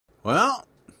Well,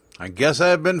 I guess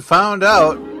I've been found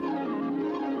out.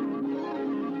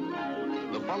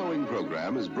 The following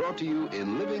program is brought to you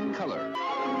in living color.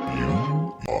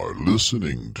 You are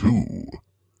listening to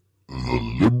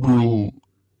The Liberal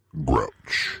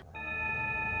Grouch.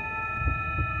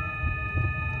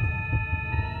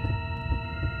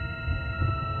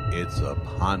 It's a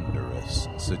ponderous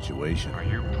situation. Are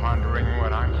you pondering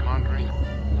what I'm pondering?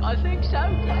 I think so,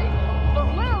 Dave.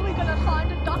 But where are we going to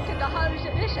find a doctor to hose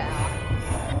at this hour?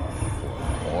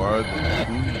 For more than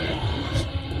 2 years,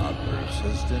 a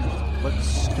persistent but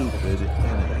stupid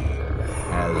enemy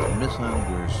has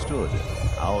misunderstood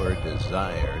our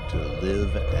desire to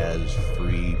live as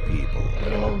free people.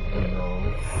 Let all of you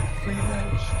know, free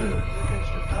men stood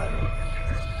against a tyrant.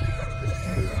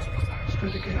 Few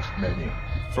stood against many.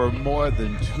 For more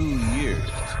than 2 years,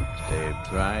 they've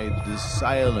tried to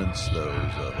silence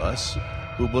those of us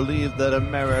who believe that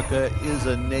America is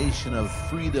a nation of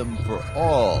freedom for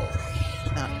all,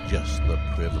 not just the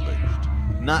privileged,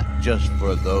 not just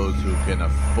for those who can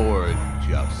afford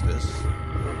justice.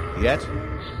 Yet,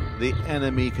 the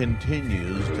enemy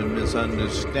continues to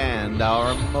misunderstand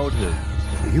our motives.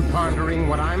 Are you pondering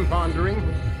what I'm pondering?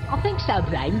 I think so,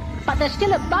 Brain. But there's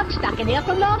still a bug stuck in here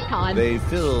from last time. They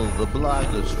fill the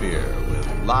blogosphere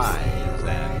with lies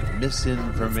and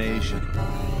misinformation.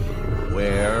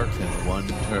 Where can one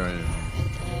turn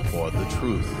for the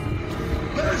truth?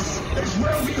 This is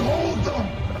where we hold them.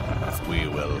 We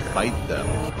will fight them.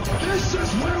 This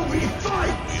is where we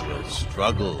fight. We will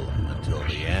struggle until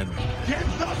the end.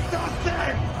 Give them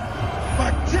nothing,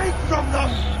 but take from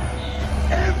them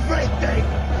everything.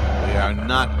 We are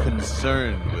not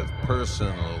concerned with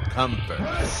personal comfort.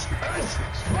 This is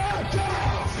Sparta.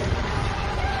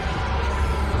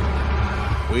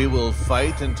 We will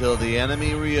fight until the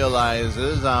enemy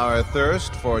realizes our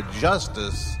thirst for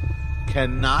justice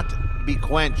cannot be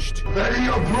quenched. Lay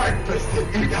your breakfast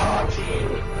and eat hearty.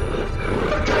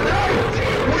 But tonight,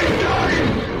 we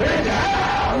dine in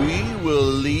hell. We will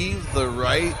leave the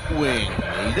right-wing,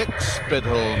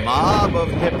 lick-spittle mob of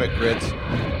hypocrites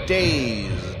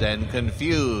dazed and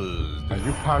confused. Are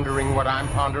you pondering what I'm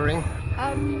pondering?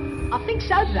 I think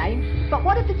so, Brain. But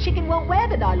what if the chicken won't wear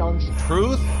the nylons?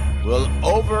 Truth will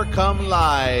overcome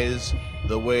lies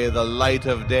the way the light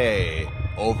of day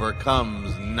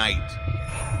overcomes night.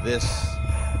 This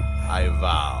I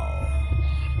vow,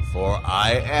 for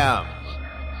I am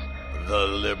the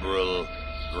liberal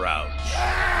Grouch.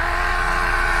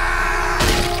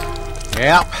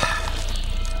 Yep,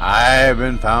 I've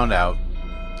been found out.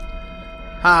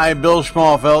 Hi, Bill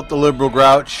Schmalfelt, the liberal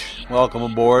Grouch. Welcome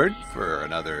aboard for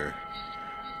another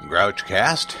Grouch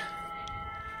cast.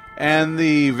 And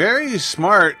the very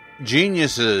smart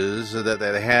geniuses that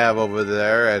they have over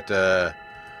there at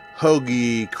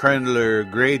Hoge,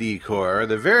 Grady Corps,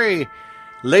 the very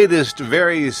latest,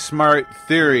 very smart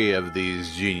theory of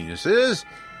these geniuses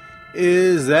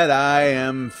is that I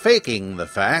am faking the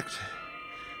fact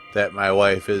that my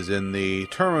wife is in the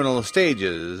terminal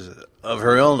stages of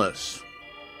her illness.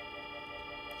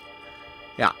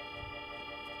 Yeah.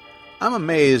 I'm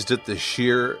amazed at the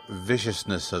sheer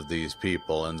viciousness of these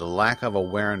people and the lack of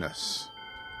awareness.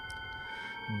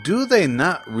 Do they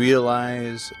not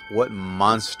realize what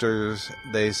monsters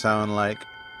they sound like?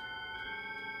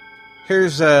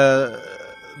 Here's the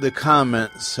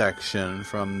comment section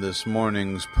from this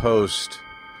morning's post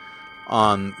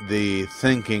on the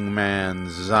Thinking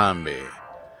Man's Zombie.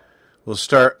 We'll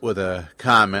start with a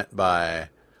comment by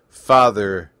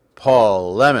Father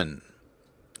Paul Lemon,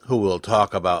 who we'll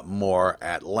talk about more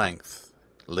at length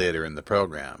later in the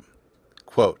program.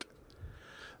 Quote,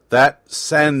 "That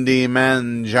Sandy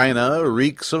Mangina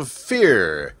reeks of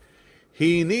fear.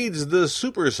 He needs the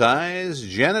supersized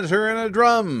janitor in a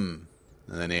drum."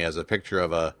 And then he has a picture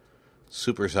of a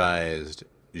supersized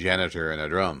janitor in a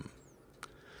drum.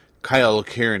 Kyle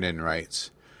Kiernan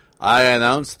writes, "I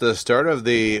announced the start of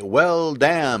the, well,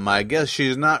 damn, I guess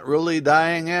she's not really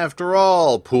dying after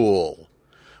all pool.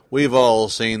 We've all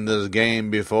seen this game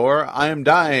before. I'm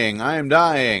dying,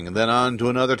 then on to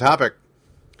another topic.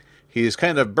 He's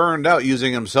kind of burned out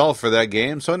using himself for that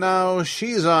game, so now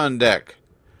she's on deck.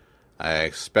 I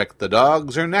expect the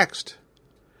dogs are next.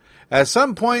 At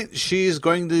some point, she's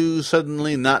going to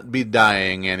suddenly not be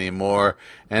dying anymore,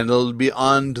 and it'll be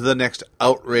on to the next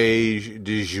outrage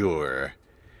du jour.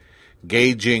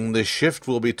 Gauging the shift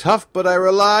will be tough, but I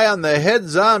rely on the head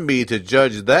zombie to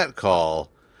judge that call.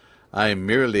 I'm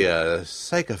merely a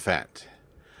sycophant.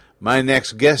 My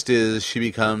next guest is she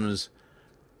becomes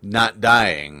not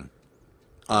dying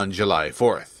on July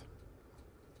 4th.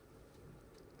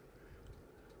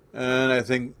 And I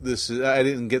think I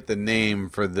didn't get the name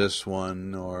for this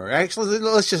one, or actually,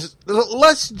 let's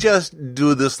just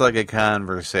do this like a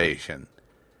conversation.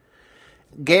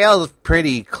 Gail's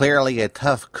pretty clearly a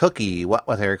tough cookie, what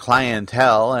with her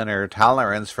clientele and her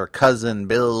tolerance for Cousin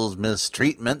Bill's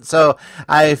mistreatment, so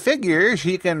I figure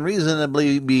she can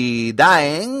reasonably be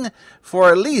dying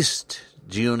for at least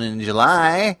June and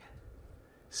July.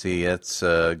 See, that's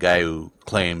a guy who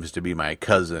claims to be my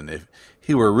cousin. If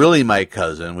he were really my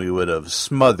cousin, we would have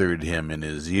smothered him in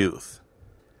his youth.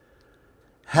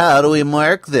 How do we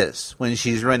mark this? When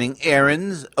she's running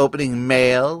errands, opening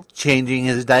mail, changing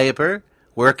his diaper,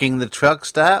 working the truck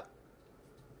stop?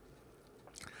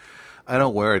 I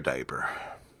don't wear a diaper.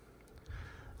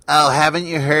 Oh, haven't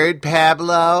you heard,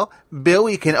 Pablo?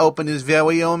 Billy can open his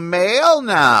very own mail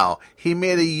now. He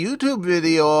made a YouTube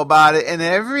video about it and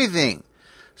everything.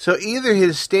 So either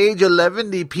his stage 11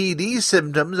 DPD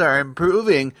symptoms are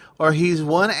improving, or he's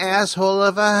one asshole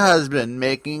of a husband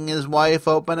making his wife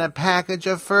open a package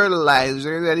of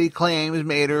fertilizer that he claims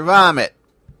made her vomit.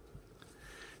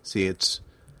 See, it's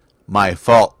my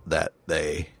fault that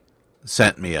they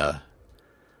sent me a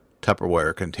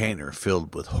Tupperware container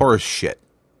filled with horse shit.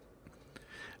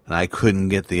 And I couldn't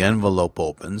get the envelope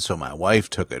open, so my wife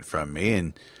took it from me,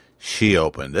 and she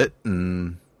opened it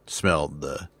and smelled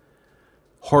the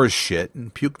horse shit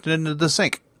and puked it into the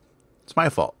sink. It's my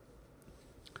fault.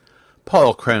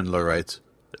 Paul Krendler writes,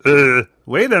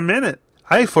 wait a minute.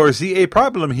 I foresee a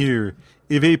problem here.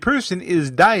 If a person is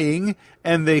dying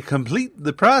and they complete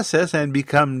the process and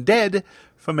become dead,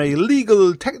 from a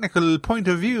legal, technical point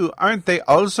of view, aren't they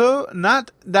also not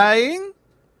dying?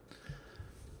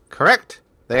 Correct.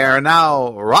 They are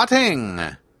now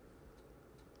rotting.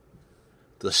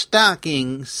 The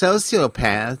stalking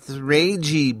sociopath's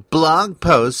ragey blog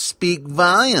posts speak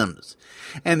volumes,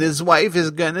 and his wife is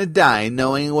gonna die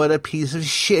knowing what a piece of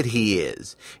shit he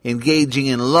is, engaging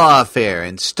in lawfare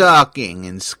and stalking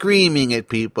and screaming at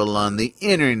people on the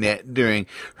internet during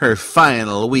her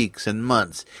final weeks and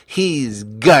months. He's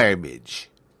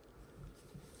garbage.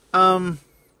 Who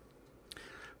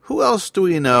else do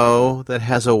we know that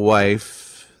has a wife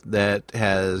that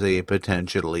has a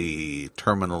potentially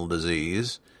terminal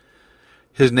disease?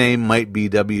 His name might be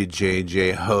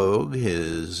WJJ Hoge.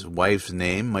 His wife's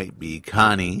name might be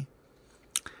Connie.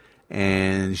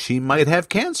 And she might have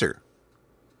cancer.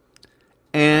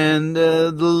 And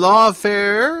the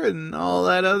lawfare and all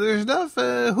that other stuff,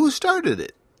 who started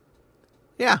it?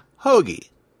 Yeah, Hoagie.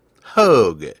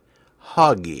 Hoge.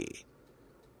 Hoggy.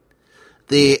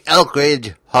 The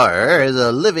Elkridge Horror is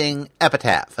a living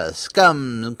epitaph, a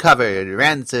scum-covered,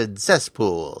 rancid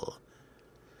cesspool.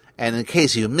 And in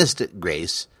case you missed it,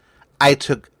 Grace, I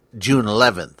took June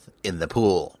 11th in the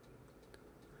pool.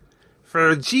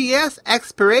 For GS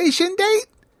expiration date?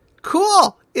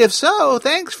 Cool. If so,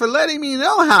 thanks for letting me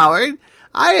know, Howard.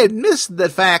 I had missed the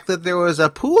fact that there was a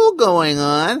pool going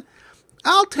on.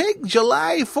 I'll take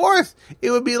July 4th. It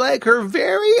would be like her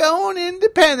very own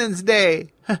Independence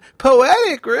Day.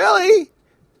 Poetic, really.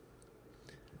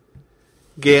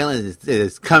 Gail is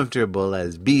as comfortable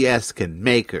as BS can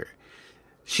make her.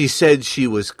 She said she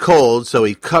was cold, so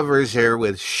he covers her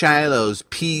with Shiloh's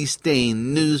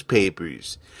pea-stained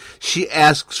newspapers. She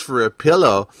asks for a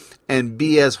pillow, and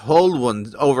BS holds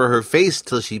one over her face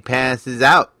till she passes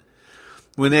out.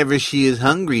 Whenever she is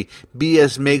hungry,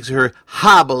 BS makes her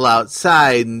hobble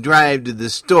outside and drive to the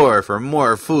store for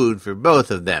more food for both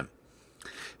of them.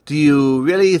 Do you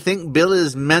really think Bill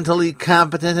is mentally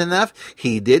competent enough?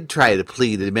 He did try to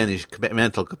plead diminished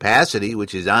mental capacity,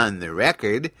 which is on the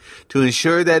record, to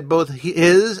ensure that both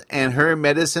his and her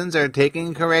medicines are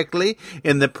taken correctly,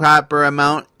 in the proper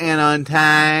amount, and on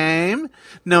time.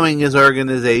 Knowing his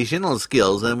organizational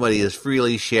skills and what he has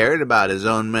freely shared about his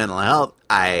own mental health,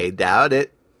 I doubt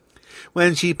it.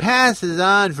 When she passes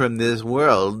on from this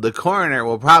world, the coroner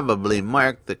will probably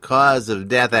mark the cause of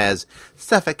death as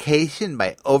suffocation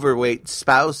by overweight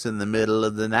spouse in the middle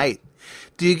of the night.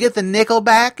 Do you get the nickel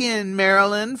back in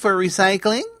Maryland for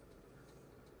recycling?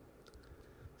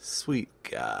 Sweet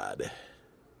God.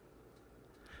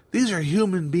 These are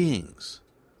human beings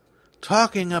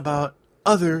talking about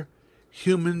other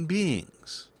human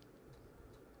beings.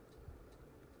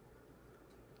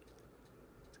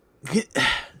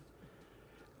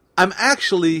 I'm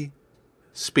actually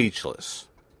speechless.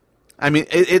 I mean,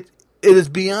 it is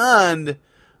beyond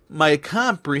my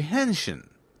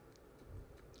comprehension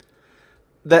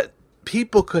that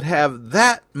people could have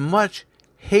that much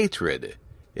hatred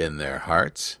in their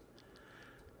hearts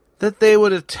that they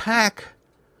would attack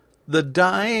the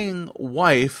dying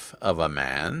wife of a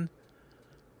man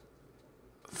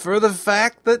for the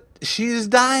fact that she's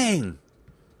dying.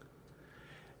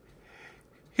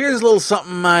 Here's a little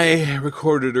something I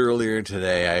recorded earlier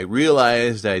today. I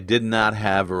realized I did not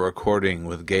have a recording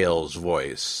with Gail's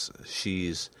voice.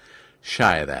 She's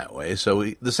shy that way. So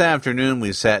this afternoon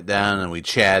we sat down and we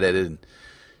chatted, and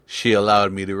she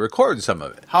allowed me to record some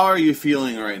of it. How are you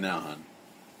feeling right now, hon?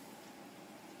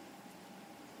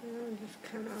 Just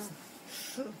kind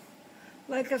of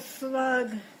like a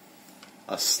slug.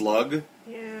 A slug?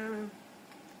 Yeah.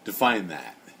 Define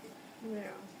that. Yeah.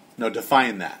 No,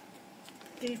 define that.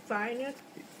 Define it?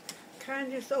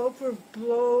 Kind of just over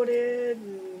bloated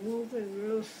and moving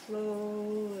real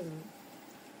slow and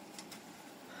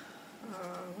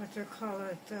what do you call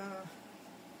it?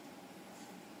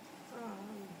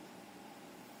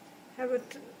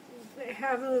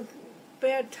 Have a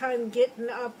bad time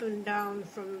getting up and down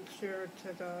from chair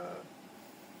to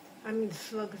the.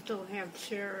 Slugs don't have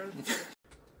chairs.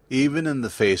 Even in the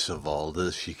face of all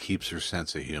this, she keeps her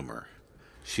sense of humor.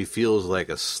 She feels like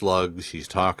a slug. She's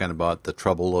talking about the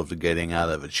trouble of getting out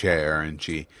of a chair, and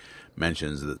she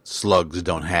mentions that slugs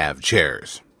don't have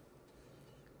chairs.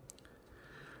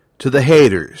 To the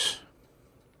haters,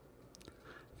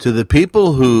 to the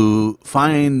people who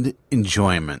find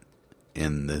enjoyment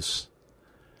in this,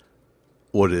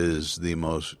 what is the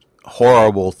most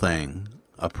horrible thing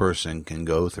a person can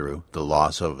go through, the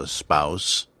loss of a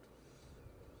spouse,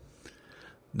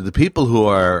 the people who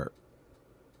are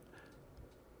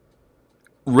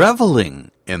reveling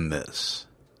in this.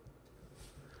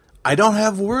 I don't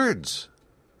have words.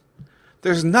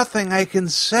 There's nothing I can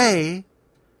say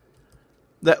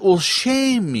that will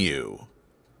shame you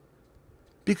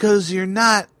because you're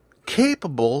not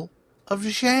capable of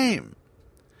shame.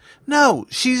 No,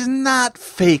 she's not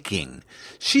faking.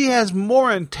 She has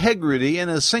more integrity in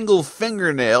a single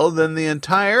fingernail than the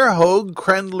entire Hoge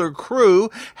Crendler crew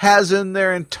has in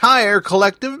their entire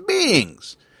collective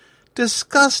beings.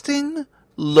 Disgusting,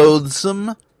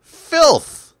 loathsome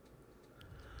filth.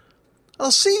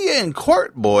 I'll see you in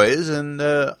court, boys, and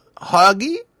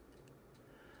Hoggy,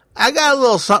 I got a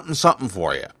little something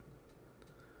for you.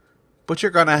 But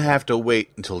you're going to have to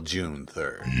wait until June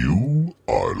 3rd. You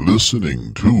are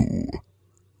listening to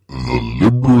The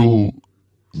Liberal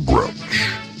Grouch.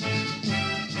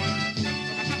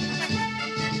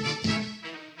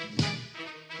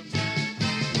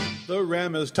 The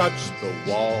ram has touched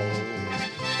the wall.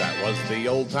 That was the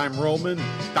old-time Roman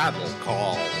battle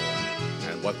call.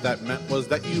 And what that meant was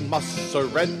that you must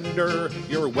surrender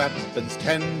your weapons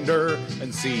tender,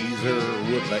 and Caesar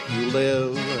would let you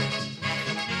live.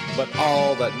 But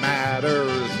all that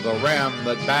matters, the ram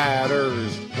that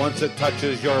batters, once it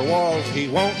touches your walls, he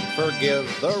won't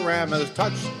forgive. The ram has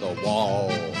touched the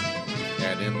wall.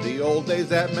 And in the old days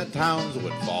that meant towns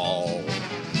would fall.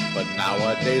 But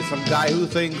nowadays some guy who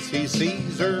thinks he's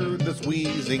Caesar, this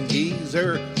wheezing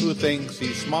geezer, who thinks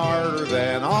he's smarter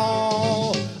than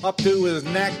all, up to his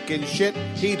neck in shit,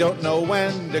 he don't know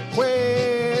when to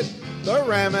quit. The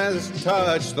ram has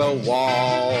touched the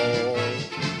wall.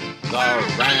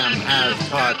 The ram has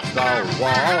touched the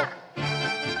wall.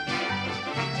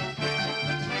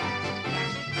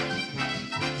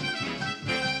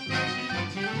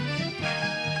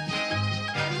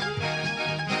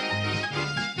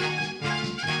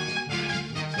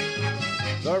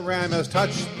 The ram has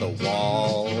touched the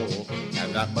wall,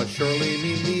 and that must surely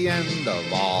mean the end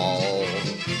of all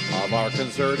of our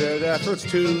concerted efforts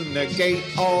to negate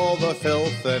all the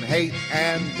filth and hate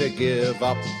and to give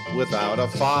up without a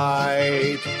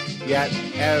fight. Yet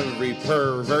every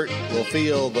pervert will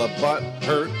feel the butt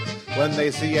hurt when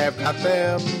they see I've got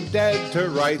them dead to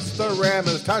rights. The ram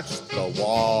has touched the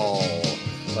wall,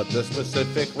 but the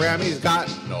specific ram, he's got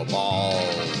no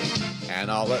balls. And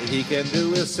all that he can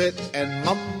do is sit and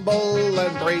mumble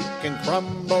and break and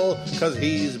crumble, 'cause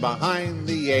he's behind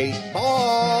the 8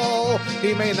 ball.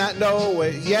 He may not know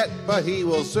it yet, but he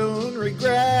will soon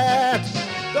regret.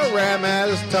 The ram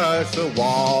has touched the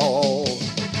wall.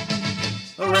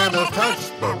 The ram has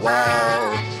touched the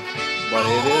wall, but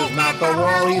it is not the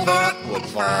wall he thought would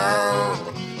fall.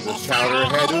 The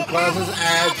chowderhead who causes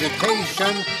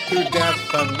agitation through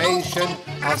defamation,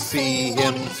 I'll see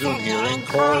him soon here in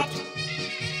court.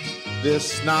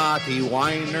 This snotty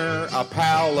whiner, a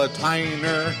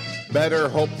palatiner, better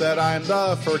hope that I'm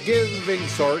the forgiving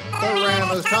sort. The ram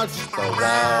has touched the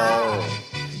wall.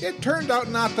 It turned out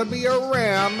not to be a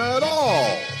ram at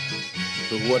all.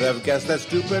 Who would have guessed that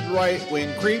stupid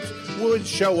right-wing creeps would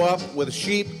show up with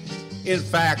sheep? In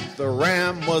fact, the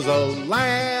ram was a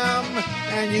lamb,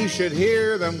 and you should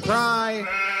hear them cry.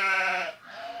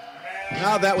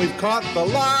 Now that we've caught the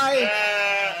lie,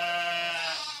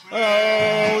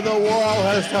 oh, the wall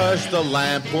has touched the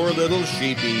lamb, poor little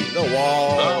sheepy, the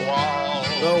wall.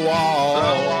 The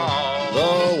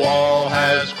wall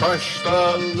has crushed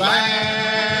the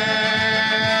land.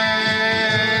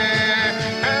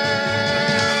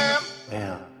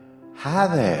 Well, hi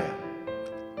there.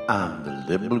 I'm the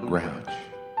liberal Grouch.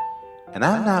 And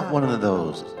I'm not one of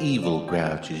those evil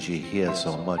grouches you hear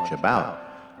so much about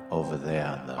over there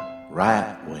on the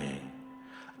right wing.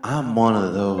 I'm one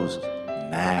of those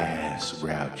nice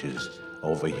grouches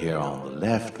over here on the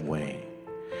left wing.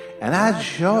 And I'd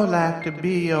sure like to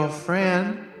be your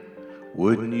friend.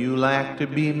 Wouldn't you like to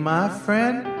be my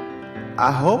friend?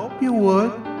 I hope you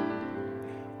would.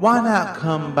 Why not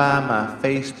come by my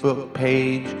Facebook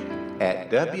page at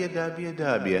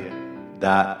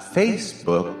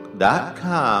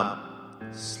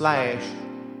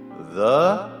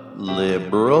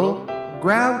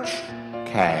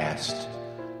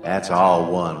That's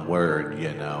all one word,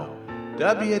 you know.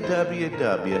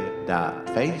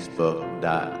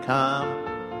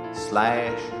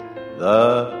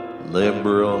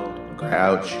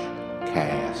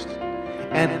 www.facebook.com/TheLiberalGrouchCast.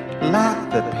 And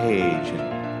like the page, and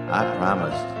I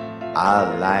promise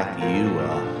I'll like you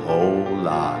a whole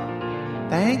lot.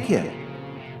 Thank you.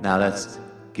 Now let's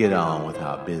get on with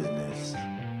our business.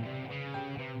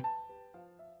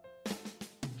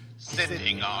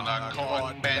 Sitting on a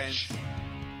court bench,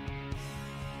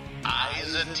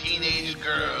 eyes a teenage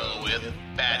girl with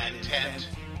bad intent.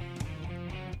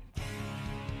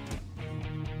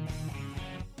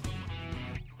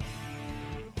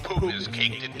 Poop is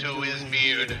caked into his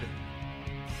beard.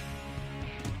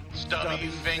 Stubby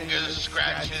fingers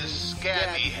scratch his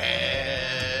scabby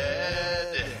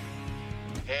head.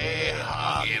 Hey,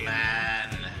 Hoggy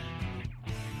man,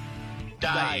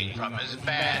 dying from his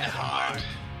bad heart.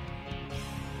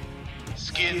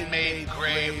 Skin made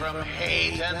gray from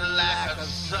hate and lack of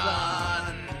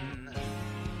sun.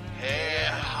 Hey,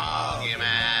 Hoggy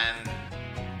man,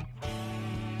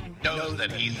 knows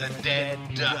that he's a dead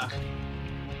duck,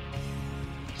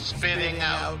 spitting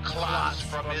out clots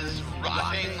from his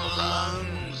rotting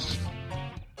lungs.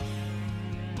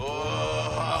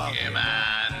 Oh, Hoggy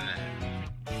man,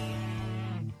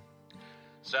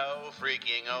 so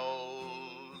freaking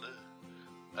old,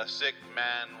 a sick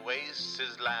man wastes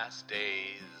his last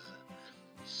days,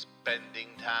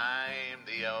 spending time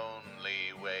the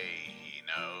only way he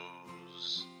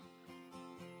knows.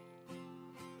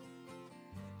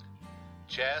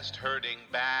 Chest hurting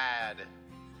bad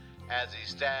as he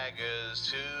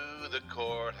staggers to the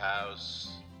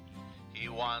courthouse. He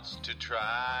wants to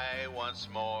try once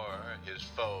more his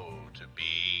foe to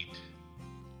beat.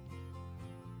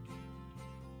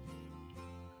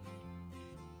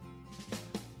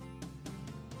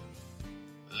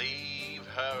 Leave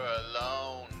her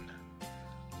alone,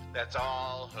 that's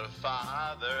all her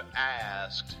father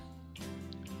asked.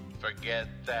 Forget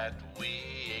that we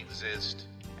exist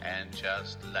and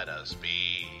just let us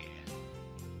be.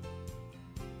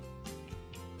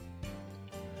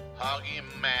 Hoggy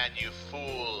man, you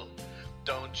fool,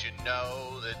 don't you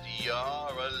know that you're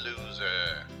a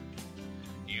loser?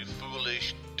 You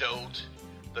foolish dolt,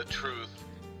 the truth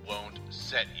won't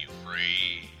set you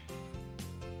free.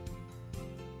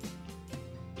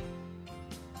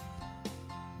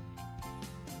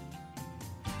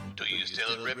 Do you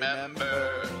still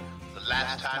remember the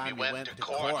last time you went to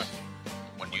court?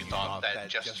 When you thought that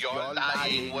just your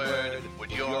lying word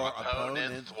would your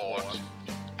opponent thwart?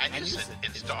 And you sit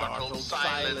in startled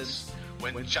silence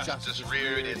when justice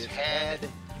reared its head,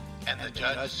 and the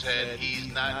judge said he's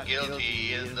not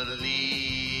guilty in the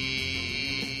least.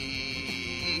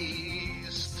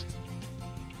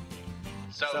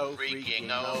 So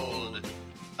freaking old,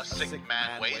 a sick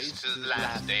man wastes his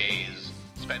last days,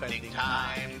 spending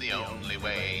time the only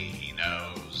way he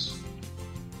knows.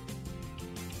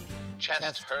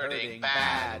 Chest hurting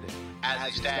bad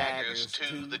as he staggers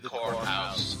to the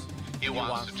courthouse. He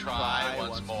wants to try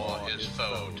once more his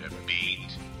foe to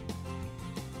beat.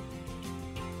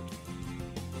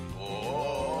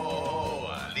 Oh,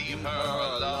 leave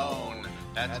her alone,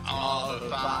 that's all her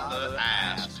father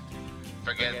asked.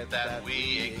 Forget that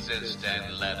we exist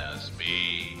and let us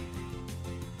be.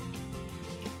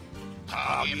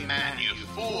 Hoggy man, you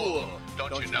fool,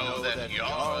 don't you know that you're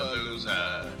a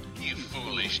loser? You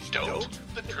foolish dolt,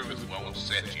 the truth won't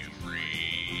set you free.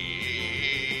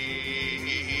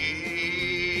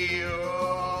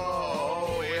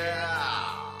 Oh,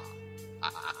 yeah.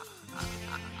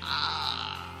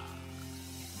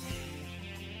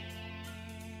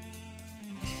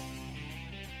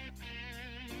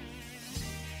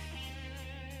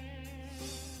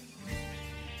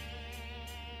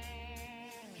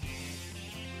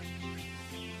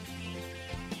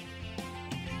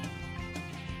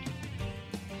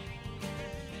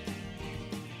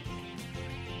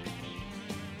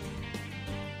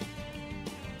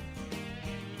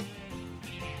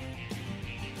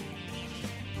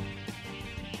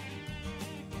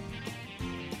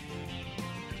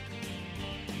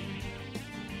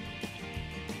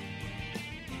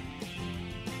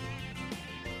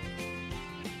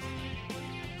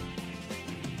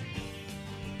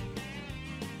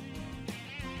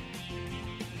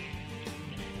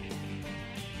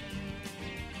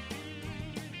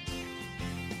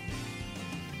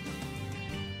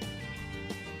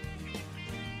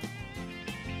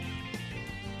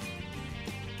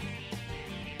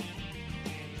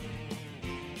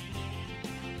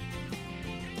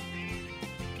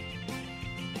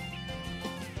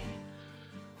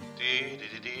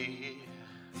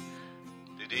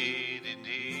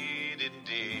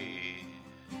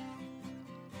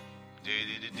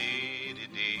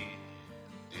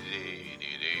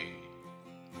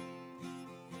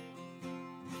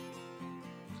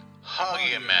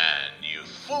 Huggy man, you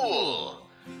fool!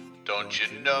 Don't you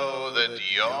know that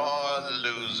you're the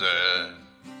loser?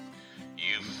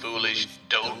 You foolish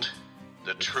dolt,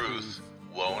 the truth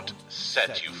won't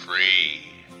set you free.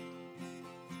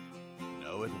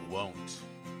 No, it won't.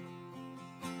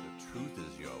 The truth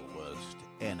is your worst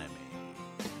enemy.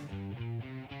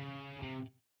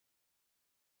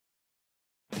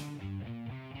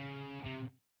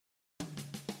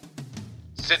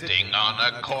 Sitting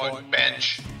on a court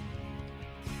bench,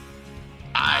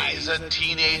 eyes a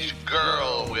teenage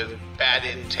girl with bad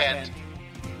intent.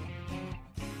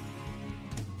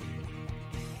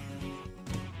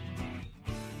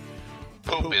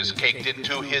 Poop is caked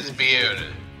into his beard.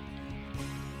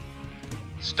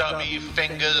 Stubby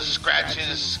fingers scratch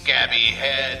his scabby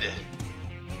head.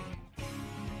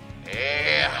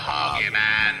 A hoggy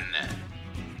man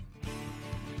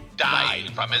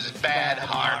died from his bad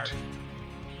heart.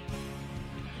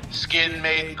 Skin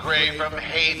made gray from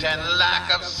hate and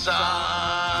lack of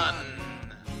sun.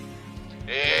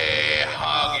 A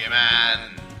hoggy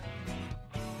man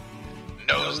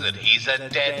knows that he's a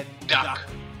dead duck,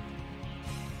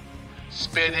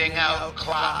 spitting out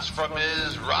clots from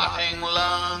his rotting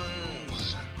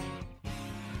lungs.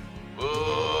 Ooh,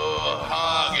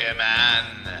 hoggy man.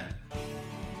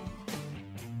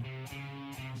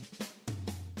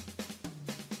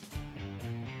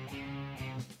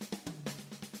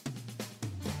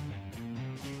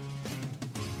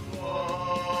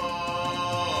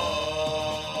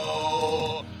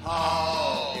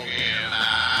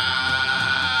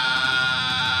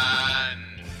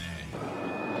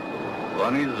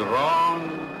 One is wrong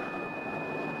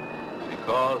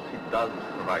because he does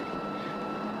right.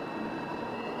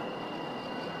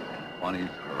 One is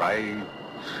right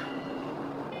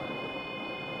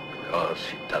because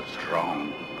he does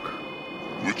wrong.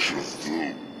 Which of those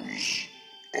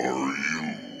are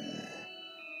you?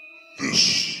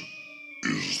 This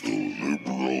is the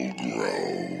Liberal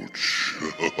Grouch.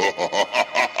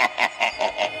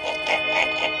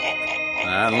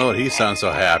 I don't know what he sounds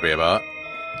so happy about.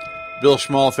 Bill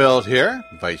Schmalfeld here.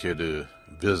 Invite you to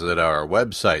visit our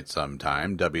website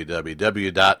sometime,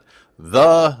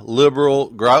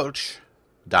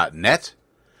 www.theliberalgrouch.net.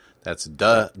 That's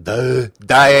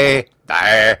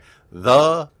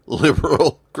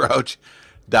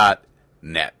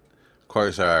theliberalgrouch.net. Of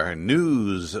course, our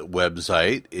news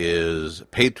website is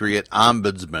Patriot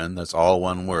Ombudsman. That's all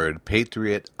one word,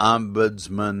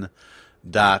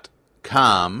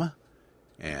 patriotombudsman.com.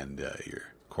 And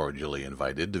you're cordially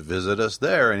invited to visit us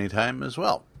there anytime as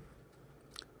well.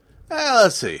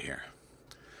 Let's see here.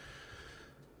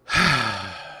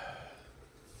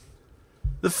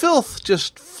 The filth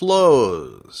just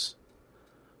flows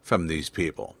from these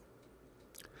people.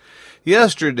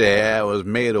 Yesterday, I was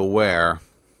made aware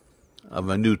of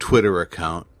a new Twitter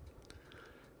account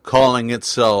calling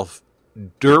itself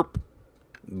Derp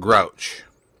Grouch.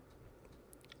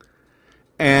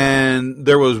 And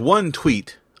there was one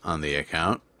tweet on the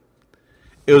account.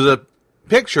 It was a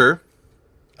picture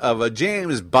of a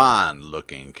James Bond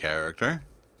looking character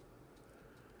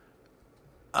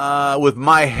with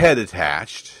my head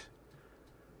attached.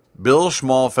 Bill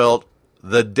Schmalfeld,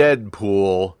 the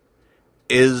Deadpool.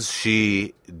 Is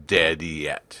she dead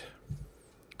yet?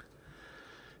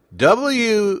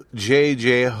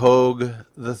 W.J.J. Hoge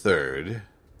III,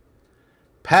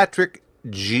 Patrick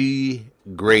G.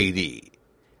 Grady,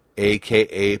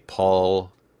 a.k.a.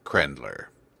 Paul Krendler.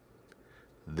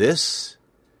 This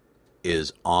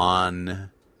is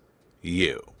on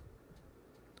you.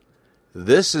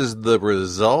 This is the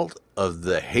result of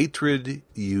the hatred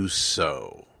you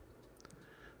sow.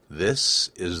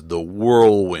 This is the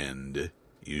whirlwind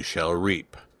you shall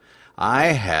reap. I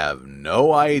have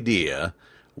no idea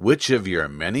which of your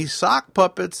many sock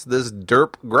puppets this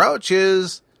Derp Grouch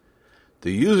is.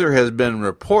 The user has been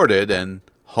reported and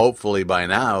hopefully by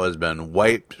now has been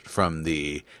wiped from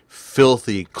the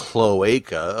filthy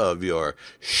cloaca of your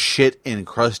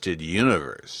shit-encrusted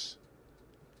universe.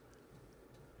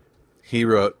 He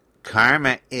wrote,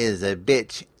 "Karma is a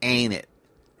bitch, ain't it?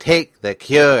 Take the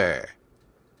cure."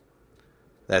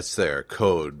 That's their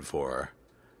code for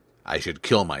I should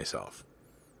kill myself.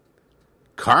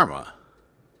 Karma?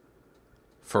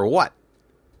 For what?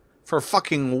 For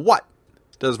fucking what?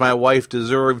 Does my wife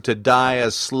deserve to die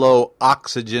a slow,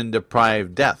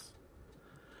 oxygen-deprived death?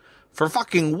 For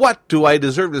fucking what do I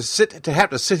deserve to have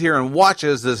to sit here and watch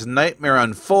as this nightmare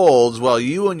unfolds while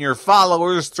you and your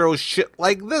followers throw shit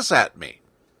like this at me?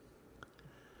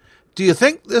 Do you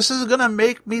think this is going to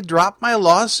make me drop my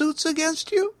lawsuits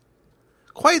against you?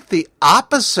 Quite the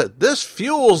opposite. This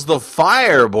fuels the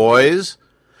fire, boys.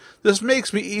 This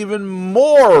makes me even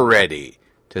more ready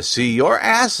to see your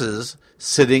asses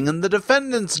sitting in the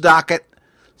defendant's docket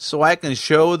so I can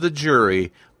show the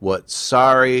jury what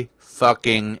sorry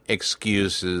fucking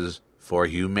excuses for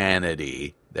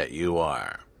humanity that you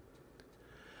are.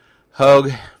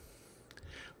 Hoge,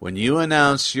 when you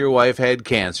announced your wife had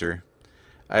cancer,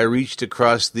 I reached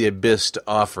across the abyss to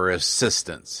offer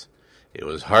assistance. It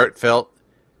was heartfelt,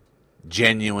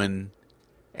 genuine,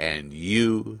 and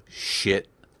you shit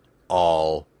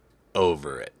all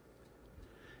over it.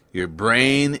 Your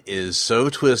brain is so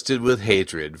twisted with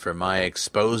hatred for my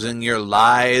exposing your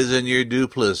lies and your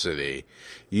duplicity,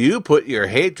 you put your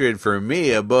hatred for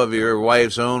me above your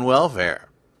wife's own welfare.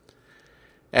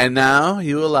 And now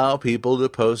you allow people to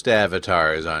post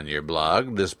avatars on your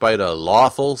blog, despite a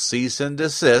lawful cease and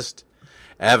desist,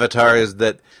 avatars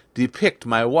that depict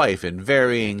my wife in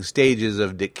varying stages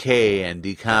of decay and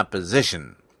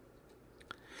decomposition.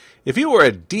 If you were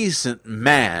a decent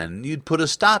man, you'd put a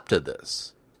stop to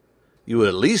this. You would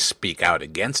at least speak out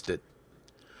against it.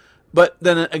 But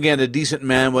then again, a decent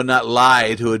man would not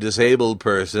lie to a disabled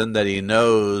person that he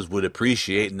knows would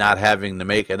appreciate not having to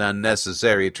make an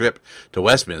unnecessary trip to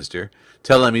Westminster,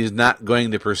 tell him he's not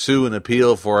going to pursue an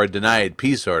appeal for a denied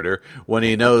peace order when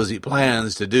he knows he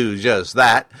plans to do just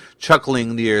that,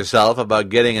 chuckling to yourself about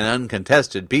getting an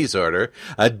uncontested peace order.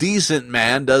 A decent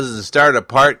man doesn't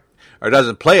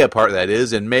play a part, that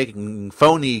is, in making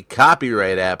phony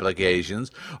copyright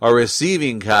applications or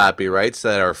receiving copyrights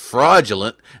that are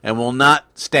fraudulent and will not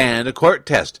stand a court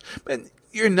test. But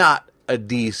you're not a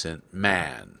decent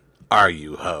man, are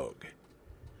you, Hoge?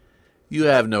 You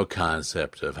have no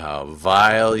concept of how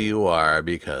vile you are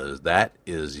because that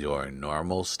is your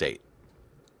normal state.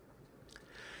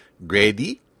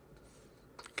 Grady,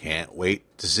 can't wait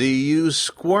to see you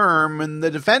squirm in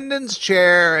the defendant's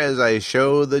chair as I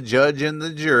show the judge and the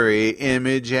jury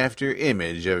image after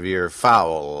image of your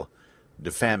foul,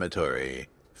 defamatory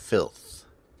filth.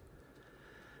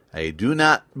 I do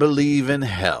not believe in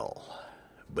hell,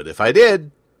 but if I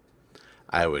did,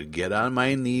 I would get on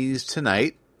my knees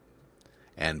tonight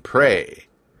and pray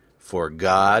for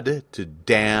God to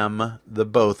damn the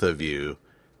both of you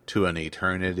to an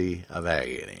eternity of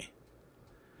agony.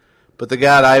 But the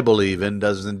God I believe in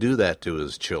doesn't do that to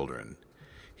his children.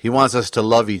 He wants us to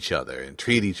love each other and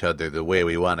treat each other the way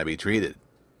we want to be treated.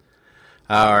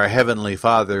 Our Heavenly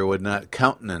Father would not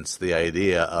countenance the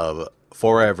idea of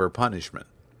forever punishment.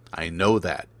 I know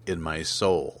that in my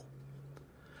soul.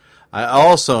 I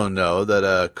also know that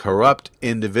a corrupt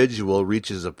individual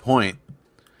reaches a point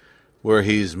where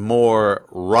he's more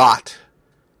rot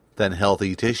than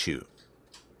healthy tissue.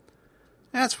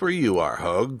 That's where you are,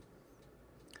 Hoge.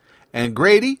 And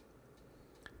Grady,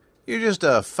 you're just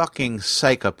a fucking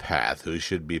psychopath who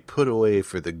should be put away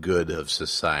for the good of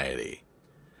society.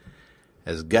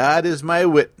 As God is my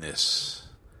witness,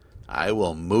 I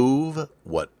will move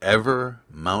whatever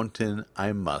mountain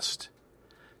I must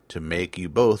to make you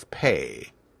both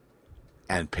pay,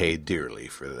 and pay dearly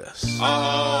for this.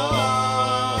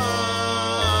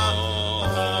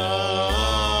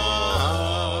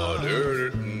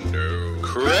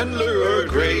 Crendler or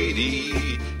Grady,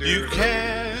 you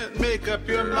can't make up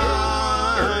your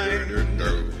mind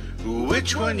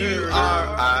which one you are.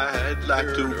 I'd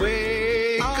like to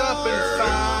wake up and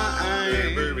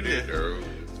find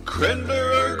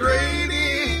Crendler or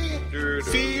Grady.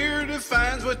 Fear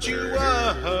defines what you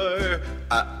are.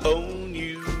 I own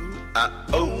you. I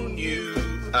own you.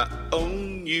 I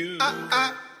own you.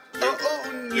 I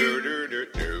own you.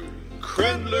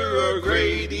 Crendler or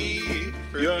Grady,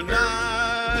 you're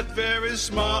not very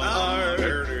smart.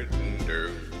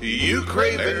 You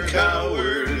craven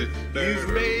coward, you've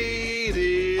made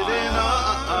it an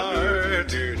art.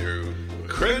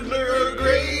 Crendler or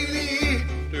Grady,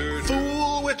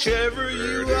 fool, whichever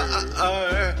you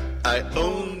are. I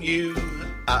own you,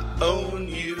 I own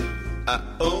you, I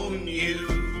own you.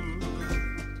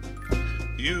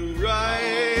 You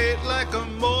write like a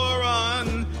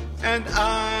moron, and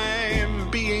I'm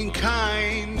being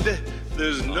kind.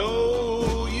 There's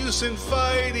no use in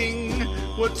fighting.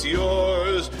 What's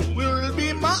yours will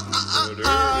be mine.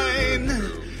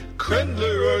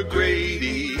 Crendler or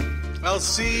Grady, I'll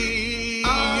see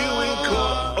you in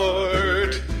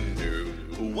court.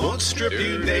 Won't strip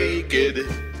you naked,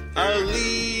 I'll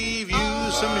leave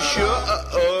you some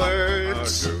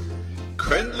shorts.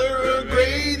 Crendler or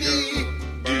Grady,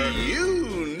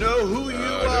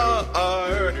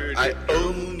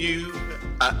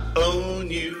 own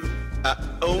you. I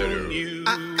own you.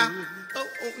 I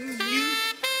own you.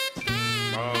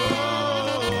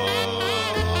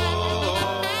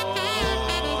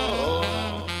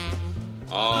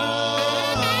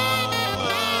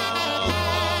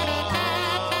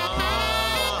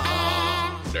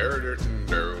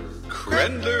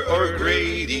 Crendler or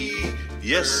Grady,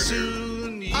 yes,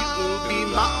 soon you will be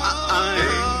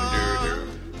mine.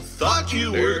 Thought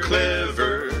you were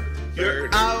clever, you're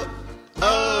out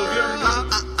of your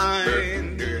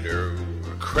mind.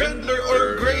 Crendler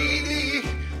or Grady,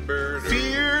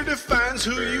 fear defines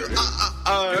who you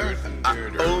are. I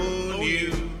own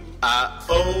you, I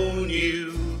own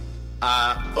you,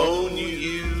 I own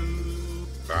you.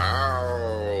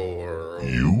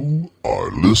 You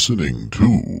are listening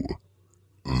to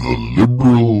The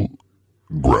Liberal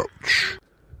Grouch.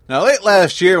 Now, late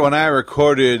last year when I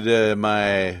recorded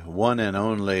my one and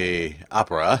only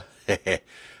opera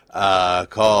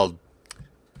called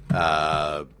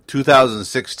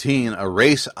 2016 A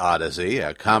Race Odyssey,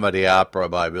 a comedy opera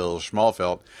by Bill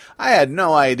Schmalfeld, I had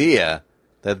no idea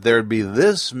that there'd be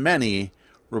this many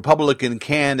Republican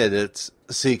candidates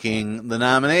seeking the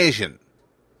nomination.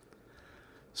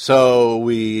 So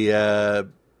we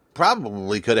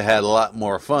probably could have had a lot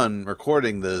more fun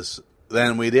recording this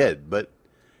than we did, but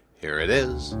here it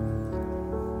is.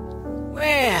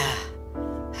 Well,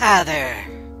 hi there.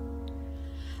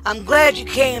 I'm glad you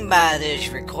came by this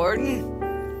recording.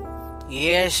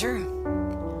 Yes, sir.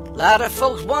 A lot of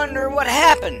folks wonder what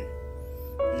happened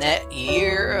in that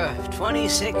year of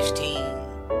 2016.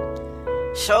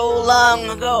 So long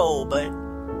ago, but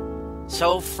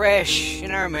so fresh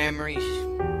in our memories.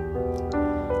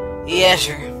 Yes,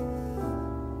 sir.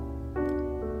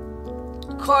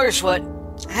 Of course, what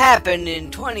happened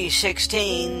in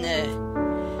 2016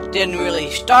 didn't really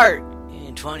start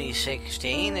in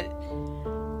 2016. It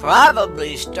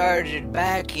probably started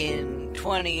back in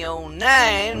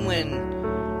 2009 when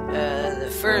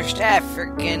the first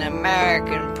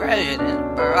African-American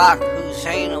president, Barack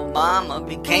Hussein Obama,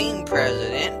 became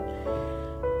president.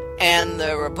 And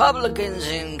the Republicans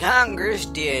in Congress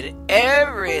did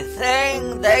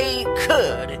everything they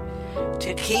could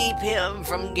to keep him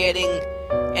from getting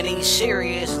any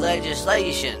serious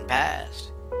legislation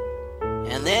passed.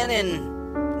 And then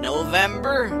in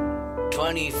November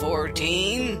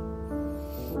 2014,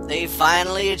 they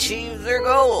finally achieved their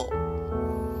goal.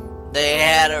 They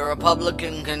had a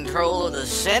Republican control of the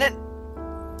Senate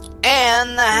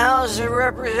and the House of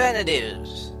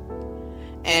Representatives,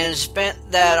 and spent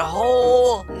that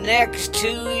whole next 2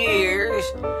 years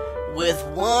with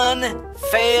one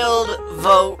failed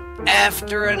vote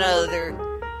after another,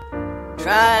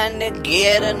 trying to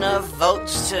get enough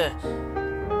votes to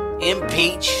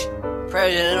impeach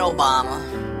President Obama.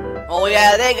 Oh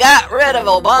yeah, they got rid of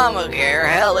Obamacare.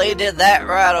 Hell, they did that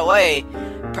right away.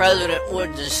 President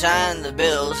wouldn't sign the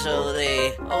bill, so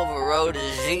they overrode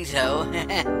his veto.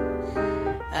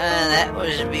 And that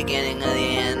was the beginning of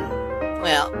the end.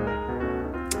 Well,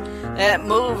 that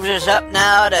moves us up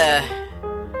now to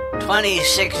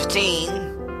 2016.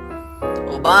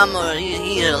 Obama,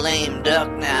 he's a lame duck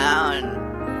now, and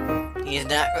he's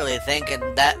not really thinking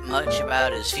that much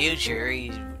about his future.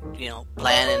 He's,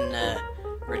 planning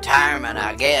retirement,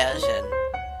 I guess, and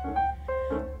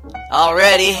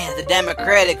already the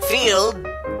Democratic field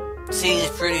seems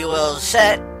pretty well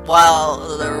set,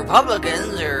 while the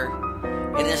Republicans are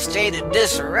in a state of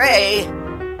disarray,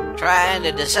 trying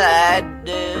to decide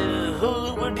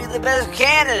who would be the best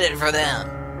candidate for them.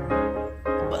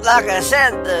 But like I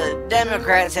said, the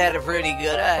Democrats had a pretty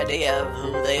good idea of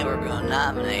who they were going to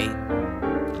nominate.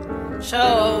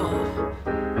 So,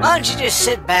 why don't you just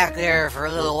sit back there for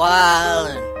a little while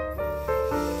and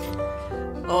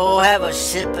have a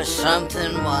sip of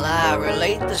something while I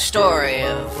relate the story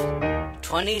of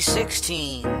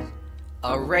 2016,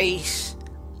 A Race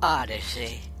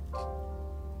Odyssey.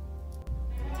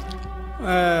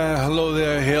 Hello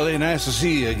there, Haley. Nice to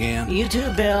see you again. You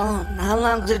too, Bill. How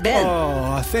long's it been?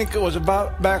 Oh, I think it was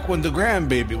about back when the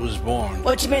grandbaby was born.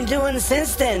 What you been doing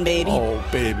since then, baby? Oh,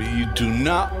 baby, you do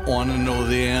not want to know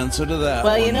the answer to that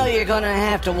Well, one. you know you're going to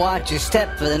have to watch your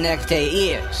step for the next 8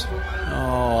 years.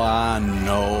 Oh, I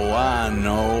know.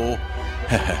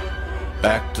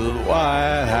 Back to the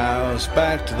White House,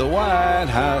 back to the White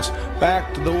House,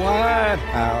 back to the White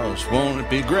House. Won't it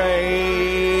be great?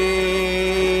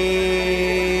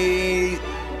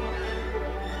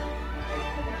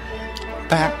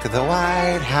 Back to the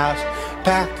White House,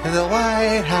 back to the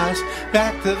White House,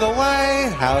 back to the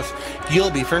White House.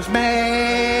 You'll be first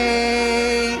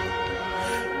mate.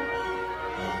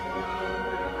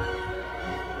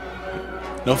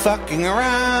 No fucking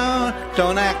around,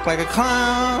 don't act like a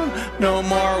clown. No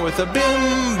more with the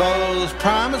bimbos,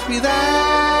 promise me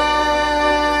that.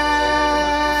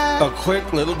 A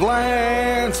quick little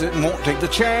glance, it won't take the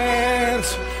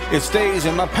chance. It stays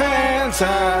in my pants,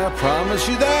 I promise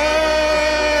you that.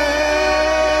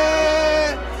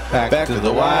 Back to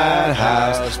the White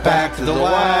House, back to the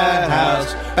White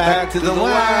House, back to the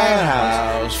White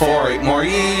House. For 8 more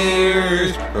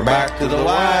years, we're back to the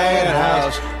White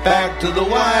House, back to the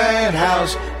White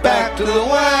House, back to the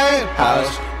White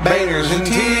House. Banners and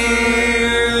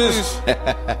tears.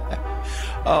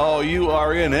 Oh, you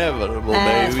are inevitable, baby.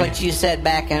 That's what you said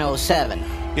back in 07.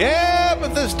 Yeah,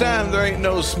 but this time there ain't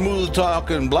no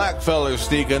smooth-talking black feller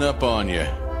sneaking up on you.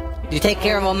 Did you take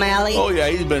care of O'Malley? Oh, yeah,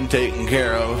 he's been taken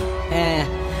care of.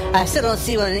 I still don't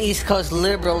see what an East Coast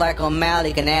liberal like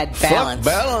O'Malley can add balance.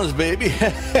 Fuck balance, baby.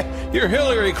 You're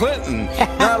Hillary Clinton,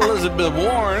 not Elizabeth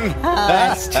Warren. Oh,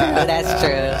 that's true, that's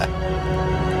true.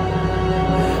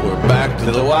 We're back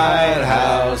to the White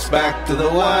House, back to the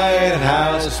White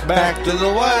House, back to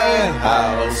the White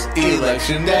House.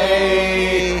 Election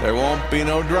day, there won't be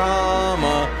no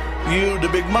drama. You the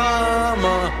big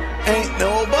mama, ain't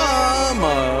no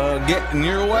Obama getting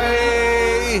your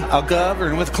way. I'll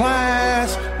govern with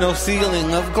class, no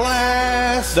ceiling of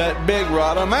glass. That big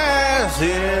rod of mass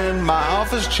in my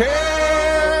office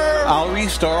chair. I'll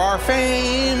restore our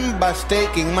fame by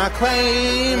staking my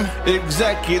claim.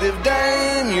 Executive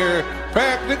dame, you're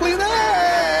practically there.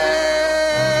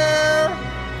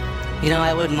 You know,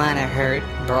 I wouldn't want to hurt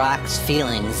Barack's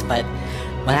feelings, but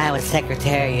when I was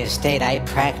Secretary of State, I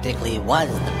practically was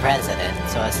the president,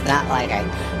 so it's not like I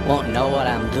won't know what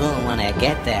I'm doing when I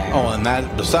get there. Oh, and that's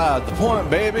beside the point,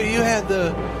 baby. You had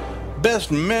the best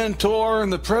mentor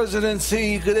in the presidency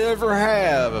you could ever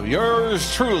have, of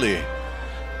yours truly.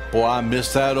 Boy, I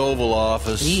miss that Oval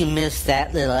Office. You miss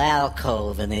that little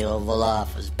alcove in the Oval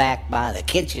Office, back by the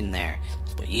kitchen there.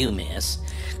 That's what you miss.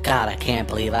 God, I can't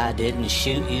believe I didn't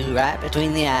shoot you right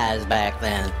between the eyes back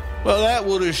then. Well, that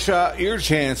would have shot your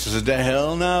chances to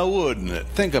hell now, wouldn't it?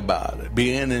 Think about it.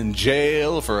 Being in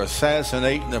jail for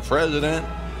assassinating the president.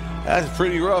 That's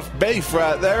pretty rough beef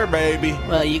right there, baby.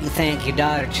 Well, you can thank your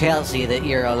daughter Chelsea that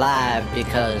you're alive,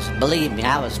 because, believe me,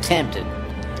 I was tempted.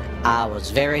 I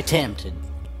was very tempted.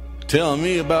 Tell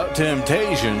me about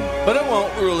temptation, but it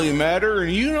won't really matter,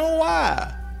 and you know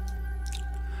why.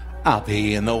 I'll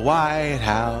be in the White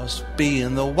House, be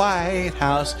in the White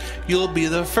House. You'll be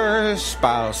the first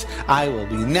spouse, I will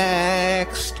be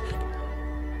next.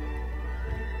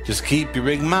 Just keep your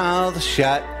big mouth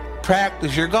shut,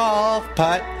 practice your golf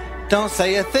putt. Don't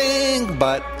say a thing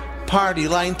but party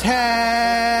line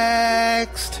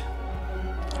text.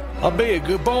 I'll be a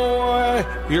good boy,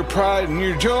 your pride and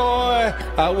your joy.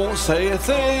 I won't say a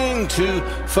thing to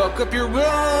fuck up your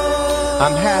run.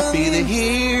 I'm happy to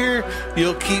hear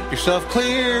you'll keep yourself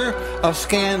clear of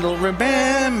scandal.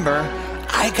 Remember,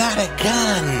 I got a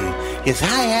gun. Yes, I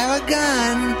have a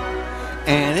gun,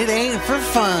 and it ain't for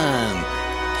fun.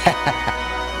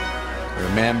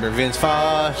 Remember Vince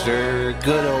Foster,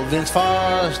 good old Vince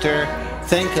Foster.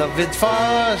 Think of Vince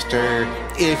Foster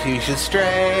if you should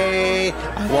stray.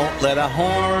 I won't let a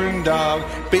horn dog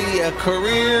be a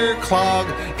career clog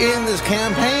in this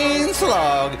campaign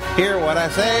slog. Hear what I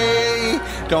say,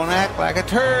 don't act like a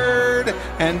turd,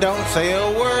 and don't say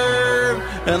a word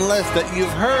unless that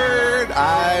you've heard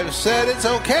I've said it's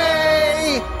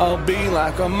okay. I'll be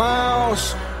like a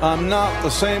mouse, I'm not the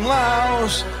same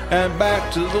louse, and back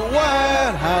to the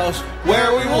White House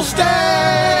where we will stay.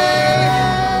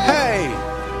 Hey,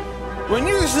 when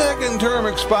your second term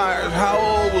expires, how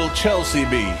old will Chelsea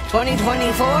be?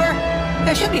 2024?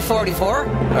 That should be 44.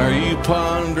 Are you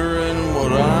pondering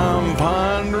what I'm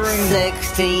pondering?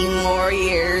 16 more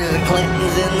years of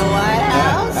Clinton's in the White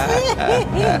House.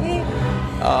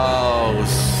 Oh,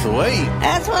 sweet.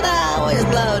 That's what I always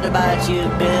loved about you,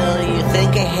 Bill. You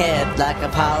think ahead like a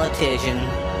politician.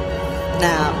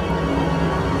 Now,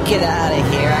 get out of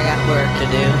here. I got work to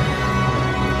do.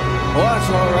 Well, that's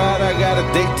all right. I got a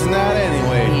date tonight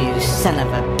anyway. You son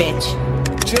of a bitch.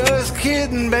 Just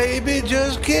kidding, baby.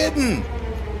 Just kidding.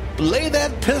 Lay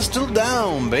that pistol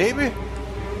down, baby.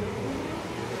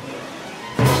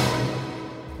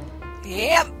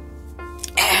 Yep.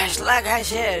 It's like I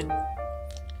said.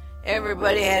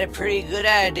 Everybody had a pretty good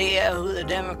idea who the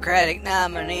Democratic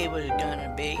nominee was going to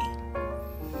be.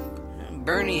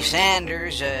 Bernie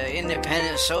Sanders, an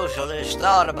independent socialist,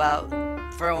 thought about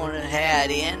throwing his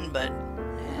hat in, but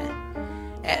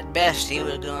at best he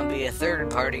was going to be a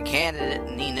third-party candidate,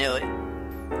 and he knew it.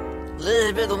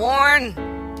 Elizabeth Warren,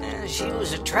 she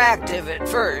was attractive at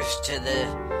first to the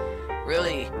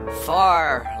really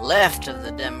far left of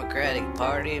the Democratic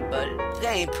Party, but it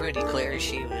ain't pretty clear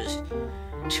she was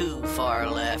too far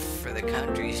left for the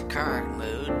country's current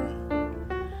mood.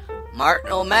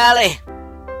 Martin O'Malley,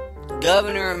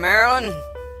 governor of Maryland,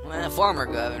 well, former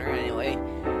governor anyway,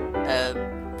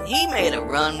 he made a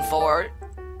run for it,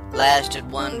 lasted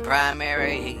one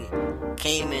primary, he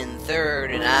came in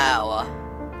third in Iowa.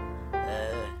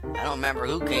 I don't remember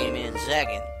who came in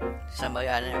second, somebody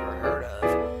I never heard of,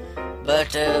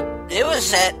 but it was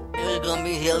set, it was going to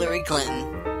be Hillary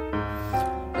Clinton.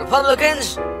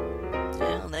 Republicans,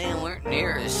 well, they weren't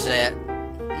near as set.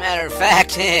 Matter of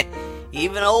fact,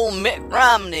 even old Mitt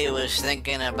Romney was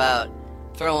thinking about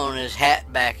throwing his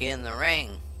hat back in the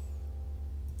ring.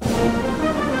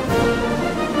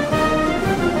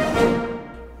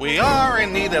 We are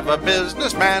in need of a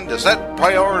businessman to set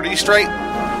priorities straight.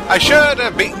 I should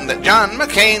have beaten that John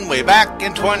McCain way back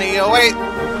in 2008.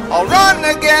 I'll run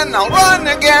again, I'll run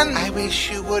again. I wish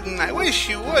you wouldn't, I wish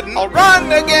you wouldn't. I'll run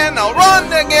again,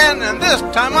 and this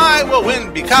time I will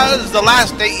win, because the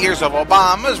last 8 years of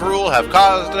Obama's rule have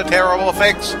caused a terrible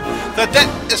fix. The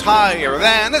debt is higher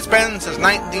than it's been since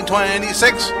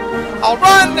 1926. I'll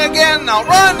run again.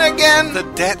 The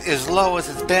debt is low as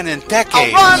it's been in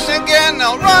decades.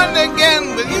 I'll run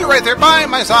again, with you right there by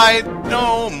my side.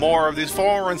 No more of these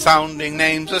foreign-sounding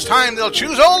names. This time they'll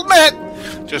choose old Mitt,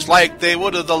 just like they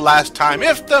would have the last time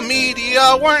if the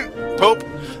media weren't poop.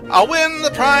 I'll win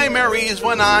the primaries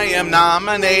when I am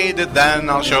nominated, then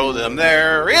I'll show them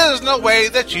there is no way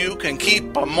that you can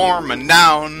keep a Mormon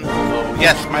down. Oh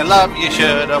yes, my love, you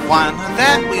should have won,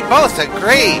 that we both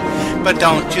agree. But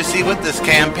don't you see what this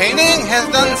campaigning has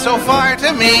done so far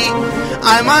to me?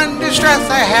 I'm under stress,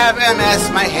 I have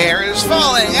MS, my hair is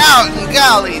falling out, and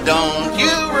golly, don't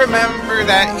you remember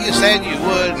that you said you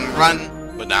wouldn't run?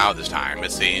 But now this time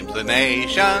it seems the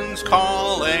nation's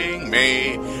calling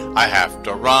me. I have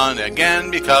to run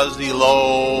again because the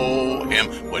low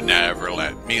him would never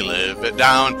let me live it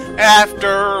down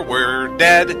after we're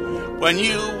dead. When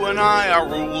you and I are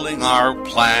ruling our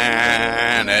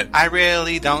planet, I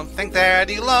really don't think that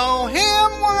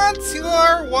Elohim wants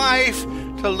your wife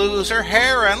to lose her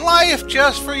hair and life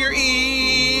just for your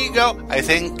ego. I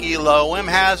think Elohim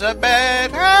has a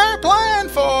better plan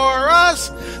for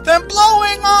us than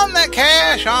blowing on that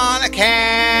cash on a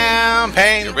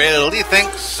campaign. You really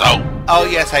think so? Oh,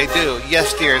 yes, I do.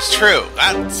 Yes, dear, it's true.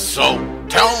 That's so.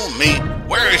 Tell me,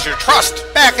 where is your trust?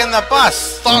 Back in the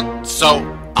bus. Thought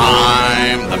so.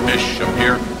 I'm the bishop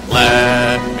here.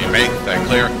 Let me make that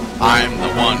clear. I'm the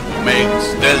one who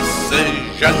makes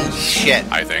decisions. Shit.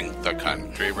 I think the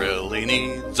country really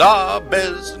needs a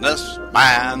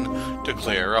businessman to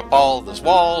clear up all this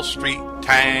Wall Street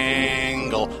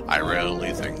tangle. I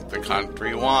really think the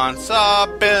country wants a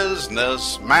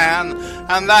businessman,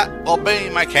 and that will be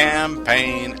my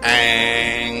campaign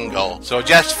angle. So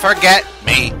just forget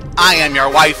me. I am your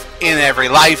wife in every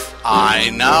life. I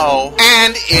know.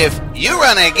 And if you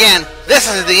run again, this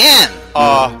is the end.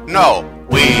 No.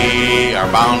 We are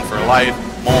bound for life,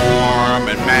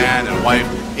 Mormon man and wife.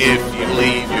 If you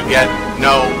leave, you get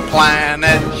no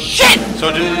planet. Shit!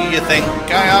 So do you think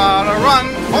I ought to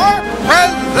run for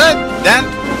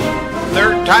president?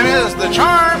 Third time is the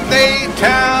charm, they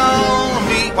tell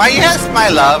me. Why, yes, my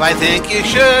love, I think you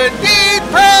should be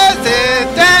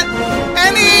president.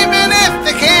 And even if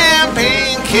the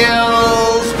campaign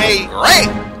kills me, great!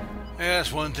 Yeah,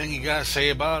 that's one thing you gotta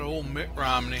say about old Mitt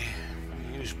Romney.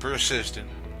 He was persistent.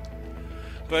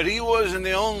 But he wasn't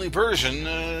the only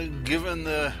person given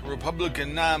the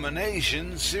Republican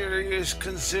nomination serious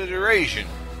consideration.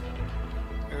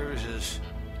 There's this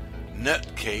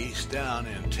nutcase down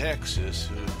in Texas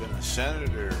who's been a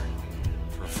senator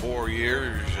for 4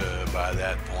 years by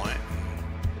that point.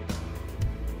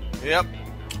 Yep,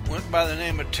 went by the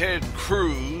name of Ted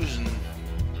Cruz, and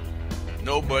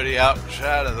nobody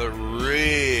outside of the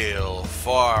real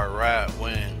far right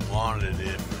wing wanted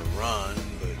him to run,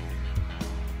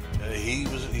 but he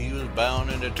was bound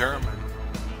and determined.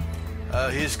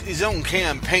 His own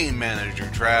campaign manager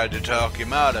tried to talk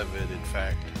him out of it, in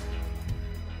fact.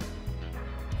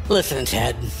 Listen,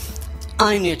 Ted,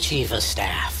 I'm your chief of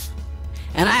staff,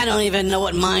 and I don't even know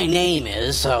what my name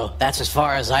is, so that's as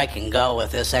far as I can go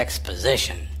with this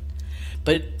exposition.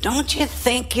 But don't you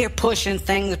think you're pushing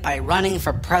things by running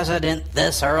for president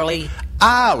this early?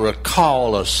 I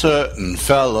recall a certain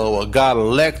fellow got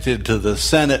elected to the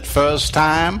Senate first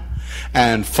time,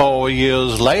 and 4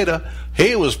 years later,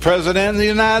 he was president of the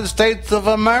United States of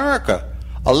America.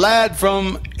 A lad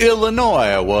from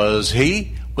Illinois, was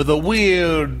he, with a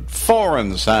weird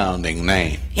foreign-sounding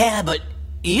name. Yeah, but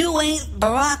you ain't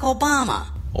Barack Obama.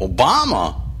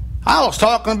 Obama? I was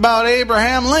talking about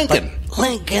Abraham Lincoln. But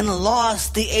Lincoln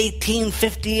lost the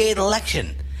 1858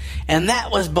 election, and that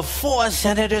was before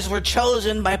senators were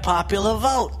chosen by popular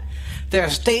vote. Their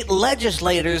state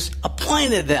legislators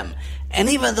appointed them, and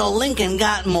even though Lincoln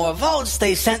got more votes,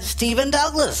 they sent Stephen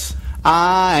Douglas.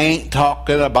 I ain't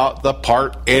talking about the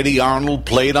part Eddie Arnold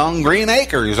played on Green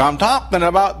Acres. I'm talking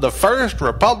about the first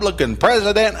Republican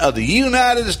president of the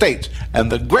United States,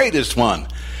 and the greatest one,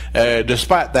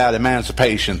 despite that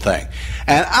emancipation thing.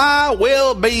 And I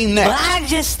will be next. But I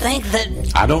just think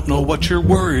that... I don't know what you're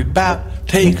worried about.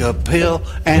 Take a pill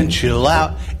and chill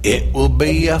out. It will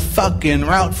be a fucking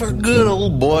rout for good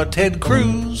old boy Ted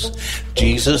Cruz.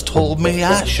 Jesus told me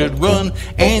I should run,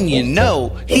 and you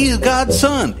know, he's God's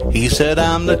son. He said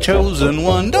I'm the chosen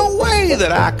one. No way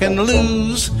that I can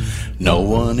lose. No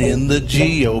one in the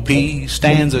GOP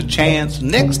stands a chance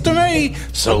next to me.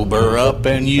 Sober up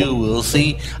and you will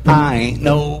see I ain't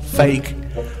no fake.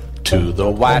 To the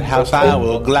White House I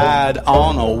will glide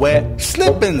on a wet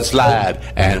slip and slide,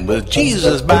 and with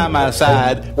Jesus by my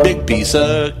side, big piece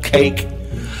of cake.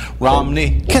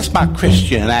 Romney, kiss my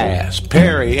Christian ass.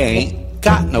 Perry ain't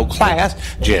got no class.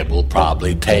 Jeb will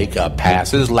probably take a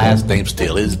pass. His last name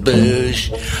still is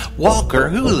Bush. Walker,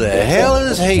 who the hell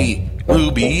is he?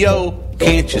 Rubio,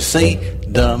 can't you see?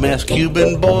 Dumbass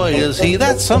Cuban boy is he.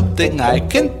 That's something I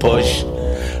can push.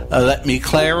 Let me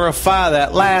clarify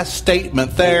that last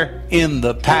statement there. In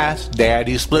the past,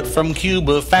 Daddy split from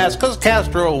Cuba fast, 'cause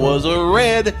Castro was a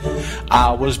red.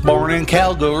 I was born in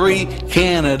Calgary,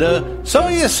 Canada, so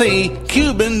you see,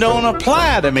 Cuban don't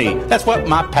apply to me. That's what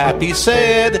my pappy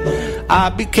said.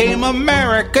 I became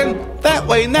American, that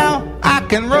way now I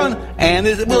can run, and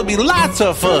it will be lots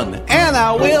of fun, and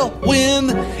I will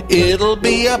win. It'll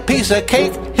be a piece of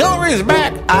cake. Hillary's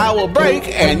back, I will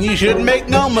break, and you should make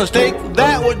no mistake,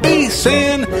 that would be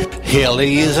sin.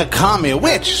 Hillary is a commie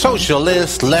witch,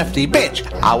 socialist lefty bitch.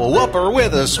 I will whoop her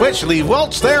with a switch, leave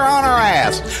welts there on her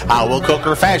ass. I will cook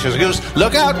her fascist goose,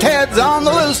 look out, Ted's on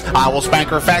the loose. I will spank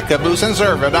her fat caboose and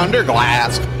serve it under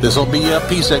glass. This'll be a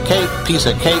piece of cake, piece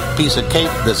of cake, piece of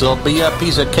cake. This'll be a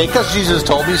piece of cake, 'cause Jesus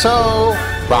told me so.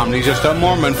 Romney's just a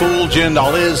Mormon fool,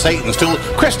 Jindal is Satan's tool.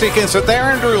 Christie can sit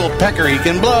there and drool, Pecker he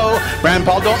can blow. Rand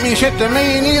Paul don't mean shit to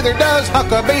me, neither does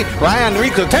Huckabee. Ryan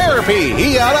reeks of therapy,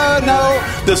 he oughta know.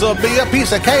 This'll be a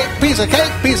piece of cake, piece of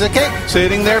cake, piece of cake,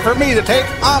 sitting there for me to take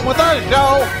on with the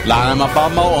show. Line 'em up, I'll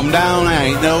mow 'em down, I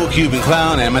ain't no Cuban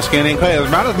clown, and my skin ain't quite as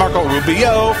brown as Marco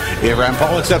Rubio. If Rand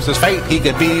Paul accepts his fate, he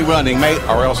could be running mate,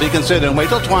 or else he can sit and wait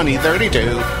till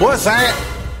 2032. What's that?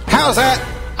 How's that?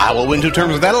 I will win 2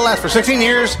 terms, that'll last for 16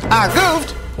 years. I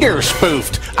goofed. You're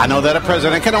spoofed. I know that a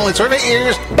president can only serve 8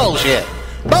 years. Bullshit.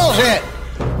 Bullshit.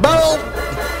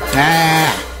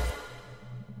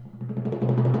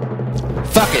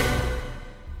 Fuck it.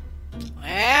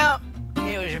 Well,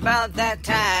 it was about that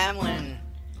time when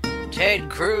Ted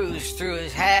Cruz threw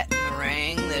his hat in the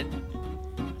ring that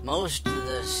most of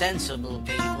the sensible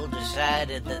people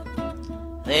decided that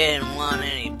they didn't want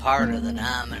any part of the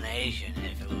nomination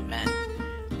if it meant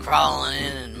crawling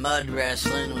in and mud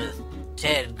wrestling with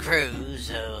Ted Cruz.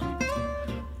 So,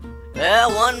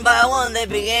 well, one by one they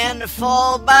began to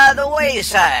fall by the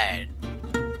wayside.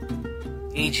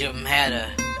 Each of them had a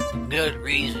good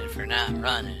reason for not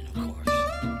running, of course.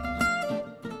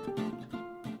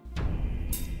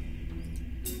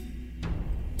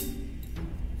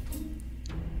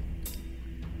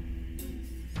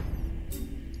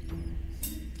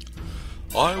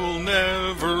 I will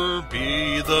never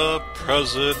be the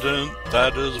president,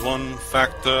 that is one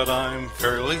fact that I'm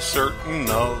fairly certain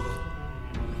of.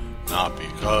 Not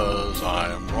because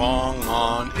I'm wrong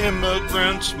on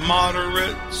immigrants,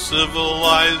 moderate,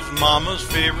 civilized, mama's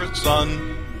favorite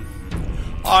son.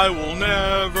 I will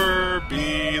never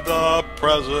be the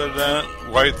president,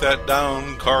 write that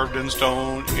down carved in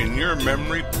stone in your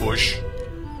memory push.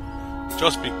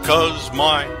 Just because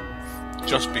my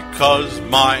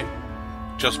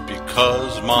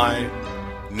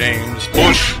name's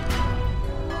Bush.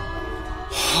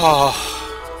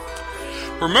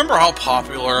 Remember how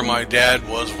popular my dad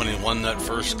was when he won that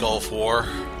first Gulf War?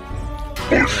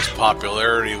 His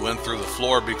popularity went through the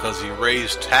floor because he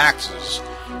raised taxes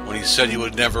when he said he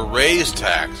would never raise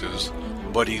taxes,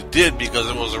 but he did because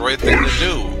it was the right thing to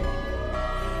do.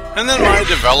 And then my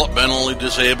developmentally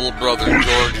disabled brother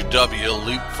George W.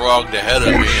 leapfrogged ahead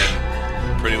of me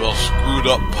and pretty well screwed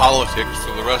up politics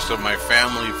for the rest of my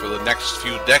family for the next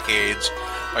few decades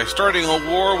by starting a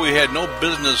war we had no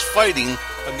business fighting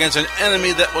against an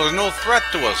enemy that was no threat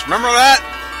to us. Remember that?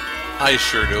 I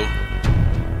sure do.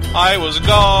 I was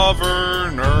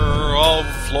governor of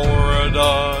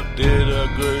Florida, did a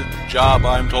good job,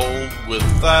 I'm told,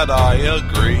 with that I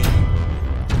agree.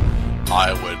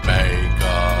 I would make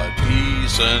a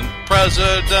decent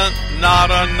president,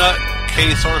 not a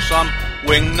nutcase or some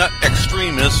wingnut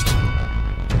extremist.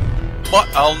 But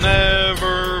I'll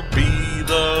never be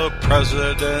the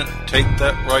president, take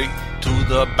that right to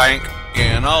the bank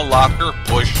in a locker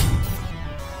push.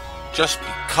 Just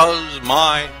because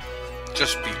my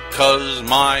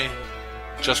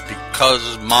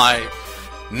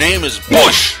name is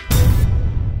Bush.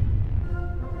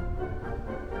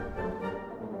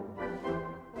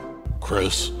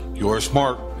 Chris, you're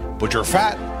smart, but you're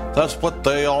fat. That's what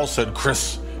they all said,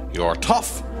 Chris. You're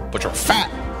tough, but you're fat.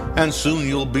 And soon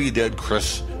you'll be dead,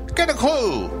 Chris. Get a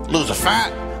clue. Lose a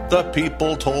fat. The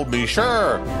people told me,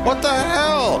 sure. What the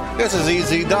hell? It's as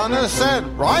easy done as said,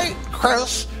 right,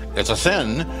 Chris? It's a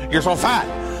sin. You're so fat.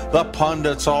 The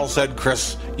pundits all said,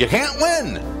 Chris, you can't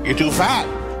win. You're too fat.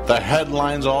 The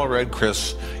headlines all read,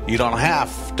 Chris, you don't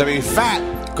have to be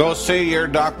fat. Go see your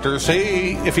doctor,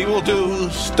 see if he will do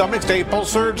stomach staple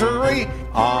surgery.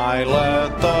 I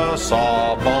let the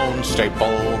sawbone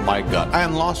staple my gut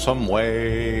and lost some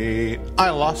weight.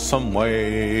 I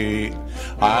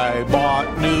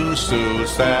bought new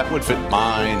suits that would fit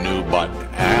my new butt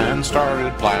and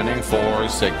started planning for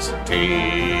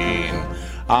 16.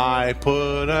 I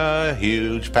put a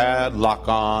huge padlock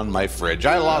on my fridge.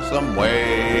 I lost some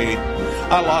weight.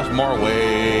 I lost more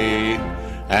weight.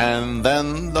 And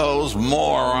then those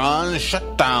morons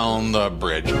shut down the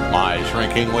bridge. My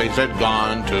shrinking waist had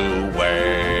gone to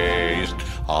waste.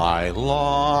 I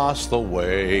lost the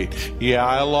weight. Yeah,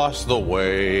 I lost the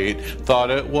weight.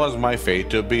 Thought it was my fate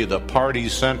to be the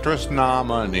party's centrist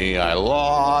nominee. I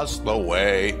lost the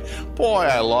weight. Boy,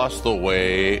 I lost the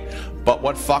weight. But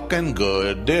what fucking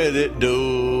good did it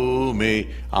do me?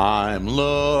 I'm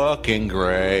looking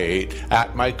great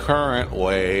at my current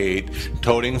weight.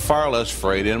 Toting far less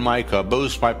freight in my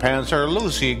caboose. My pants are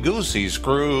loosey-goosey,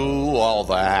 screw all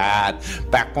that.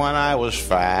 Back when I was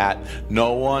fat,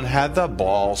 no one had the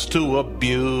balls to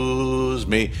abuse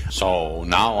me. So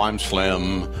now I'm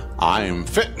slim, I'm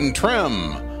fit and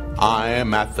trim.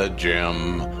 I'm at the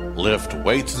gym, lift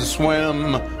weights and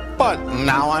swim. But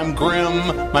now I'm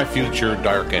grim, my future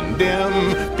dark and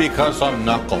dim, because some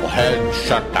knucklehead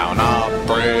shut down a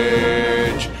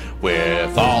bridge.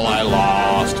 With all I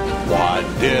lost, what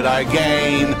did I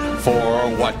gain? For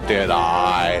what did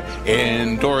I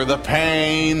endure the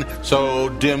pain? So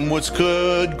dimwits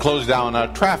could close down a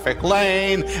traffic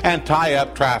lane and tie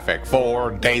up traffic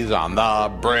for days on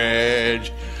the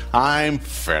bridge. I'm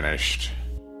finished.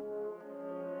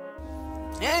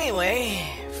 Anyway,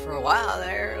 for a while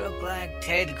there, it looked like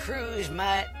Ted Cruz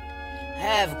might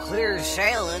have clear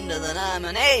sailing to the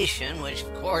nomination, which,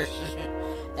 of course,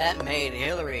 that made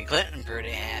Hillary Clinton pretty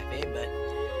happy, but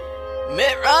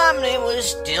Mitt Romney was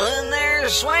still in there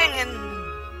swinging,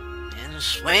 and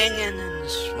swinging, and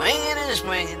swinging, and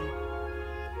swinging.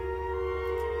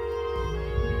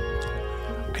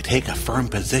 I take a firm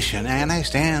position and I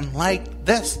stand like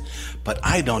this, but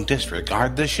I don't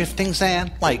disregard the shifting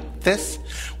sand like this.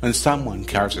 When someone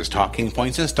carves his talking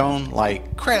points in stone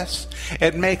like Chris,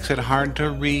 it makes it hard to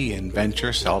reinvent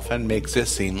yourself and makes it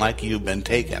seem like you've been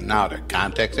taken out of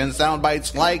context in sound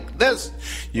bites like this.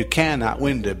 You cannot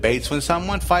win debates when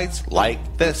someone fights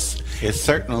like this. It's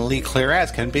certainly clear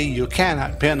as can be. You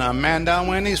cannot pin a man down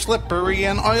when he's slippery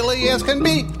and oily as can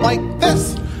be like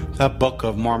this. The Book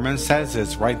of Mormon says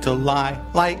it's right to lie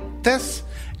like this.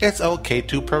 It's okay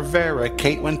to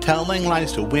prevaricate when telling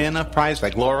lies to win a prize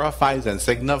that glorifies and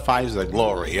signifies the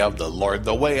glory of the Lord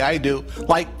the way I do,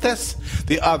 like this.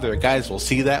 The other guys will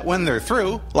see that when they're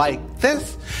through, like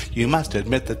this. You must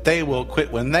admit that they will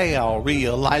quit when they all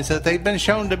realize that they've been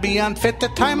shown to be unfit to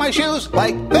tie my shoes,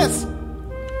 like this.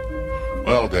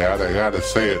 Well, Dad, I gotta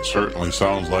say it certainly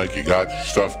sounds like you got your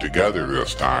stuff together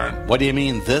this time. What do you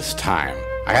mean this time?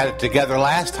 I had it together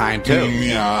last time, too.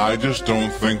 Yeah, I just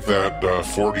don't think that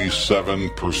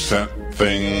 47%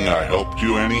 thing helped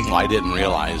you any. Well, I didn't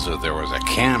realize that there was a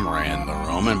camera in the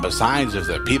room, and besides, if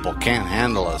the people can't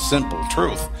handle a simple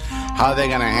truth, how are they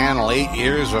going to handle 8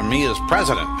 years of me as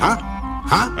president, huh?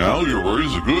 Huh? Well, you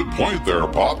raise a good point there,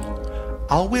 Pop.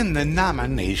 I'll win the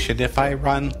nomination if I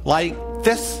run like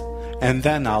this. And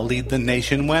then I'll lead the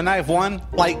nation when I've won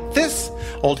like this.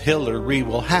 Old Hillary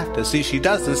will have to see she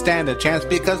doesn't stand a chance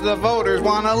because the voters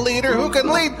want a leader who can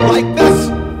lead like this.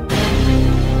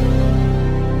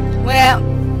 Well,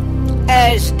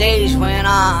 as days went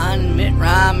on, Mitt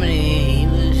Romney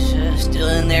was still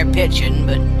in there pitching,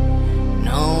 but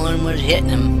no one was hitting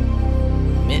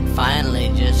him. Mitt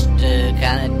finally just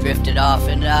kind of drifted off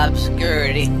into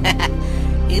obscurity.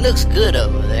 He looks good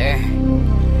over there.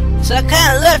 So I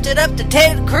kind of left it up to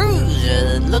Ted Cruz.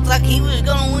 It looked like he was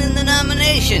going to win the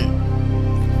nomination.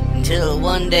 Until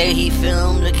one day he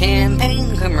filmed a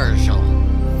campaign commercial.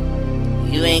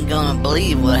 You ain't going to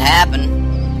believe what happened.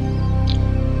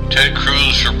 Ted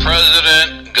Cruz for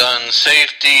president, gun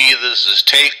safety, this is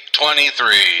take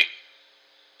 23.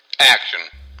 Action.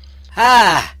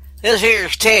 Hi, this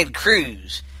here's Ted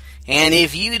Cruz. And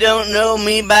if you don't know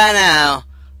me by now,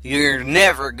 you're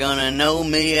never gonna know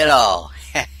me at all.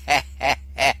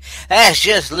 That's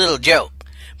just a little joke.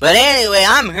 But anyway,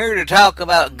 I'm here to talk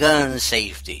about gun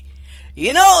safety.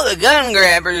 You know, the gun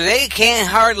grabbers, they can't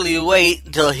hardly wait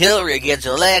until Hillary gets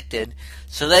elected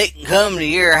so they can come to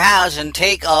your house and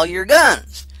take all your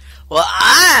guns. Well,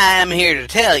 I'm here to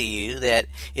tell you that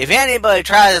if anybody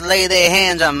tries to lay their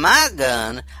hands on my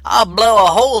gun, I'll blow a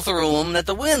hole through them that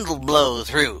the wind will blow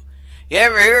through. You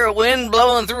ever hear a wind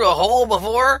blowing through a hole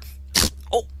before?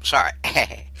 Oh, sorry.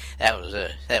 That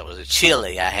was a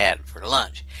chili I had for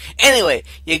lunch. Anyway,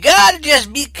 you gotta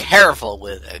just be careful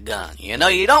with a gun. You know,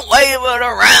 you don't wave it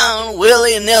around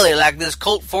willy-nilly like this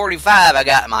Colt 45 I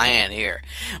got in my hand here.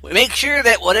 Make sure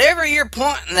that whatever you're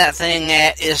pointing that thing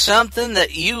at is something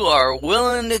that you are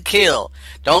willing to kill.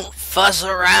 Don't fuss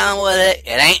around with it.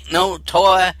 It ain't no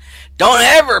toy. Don't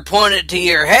ever point it to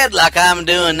your head like I'm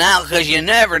doing now, because you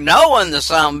never know when the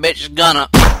sumbitch is gonna...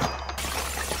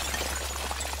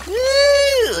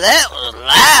 Ooh, that was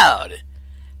loud.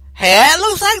 Hey, that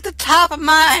looks like the top of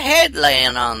my head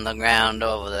laying on the ground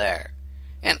over there.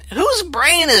 And whose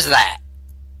brain is that?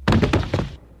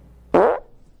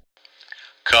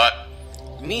 Cut.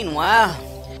 Meanwhile,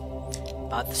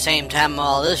 about the same time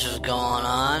all this was going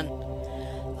on,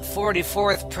 the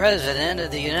 44th President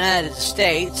of the United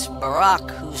States,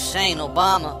 Barack Hussein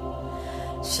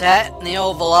Obama, sat in the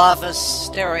Oval Office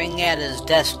staring at his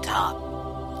desktop.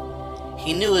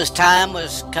 He knew his time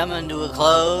was coming to a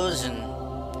close and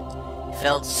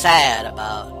felt sad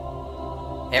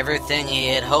about everything he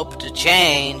had hoped to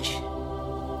change,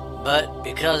 but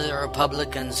because of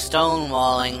Republican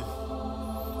stonewalling,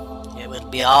 it would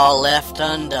be all left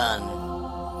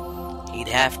undone. He'd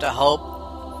have to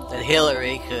hope that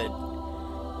Hillary could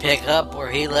pick up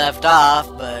where he left off,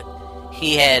 but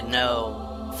he had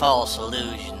no false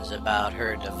illusions about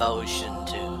her devotion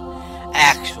to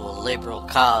actual liberal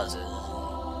causes,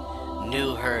 and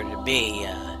knew her to be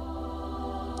a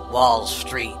Wall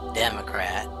Street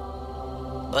Democrat.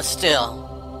 But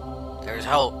still, there's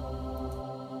hope.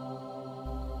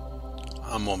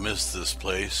 I'm gonna miss this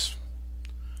place.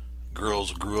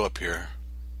 Girls grew up here.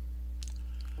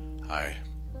 I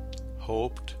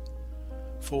hoped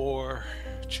for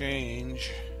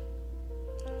change.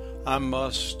 I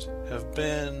must have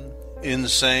been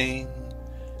insane,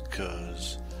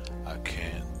 'cause I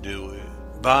can't do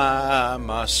it by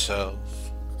myself.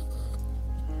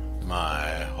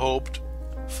 My hoped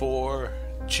for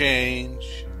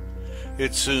change,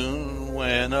 it soon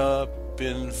went up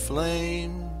in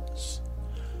flames.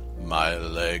 My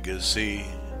legacy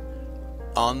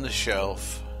on the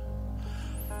shelf.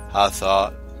 I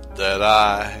thought that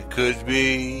I could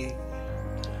be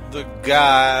the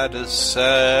guy to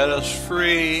set us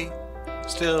free.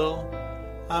 Still,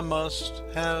 I must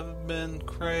have been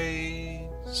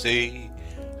crazy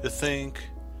to think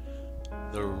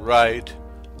the right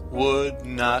would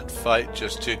not fight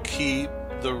just to keep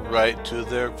the right to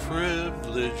their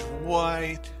privilege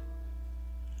white.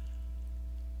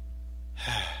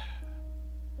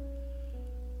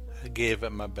 I gave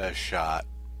it my best shot.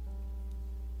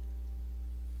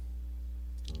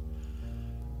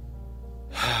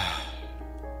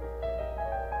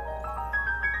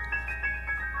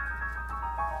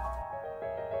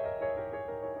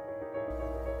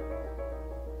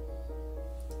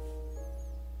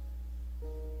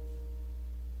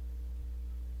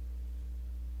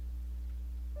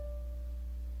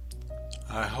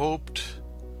 I hoped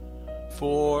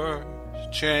for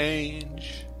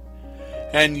change,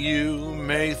 and you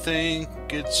may think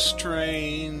it's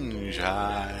strange.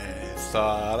 I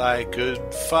thought I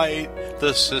could fight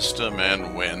the system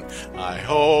and win. I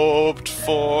hoped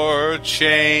for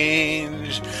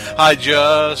change, I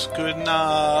just could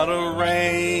not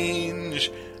arrange.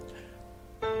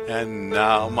 And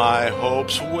now my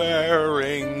hope's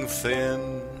wearing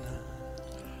thin.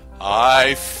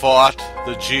 I fought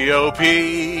the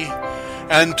GOP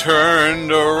and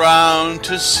turned around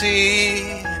to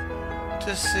see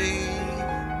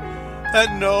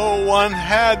that no one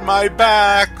had my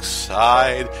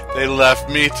backside. They left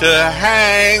me to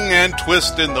hang and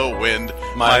twist in the wind.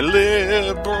 My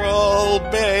liberal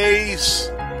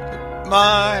base,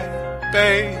 my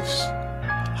base.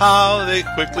 How they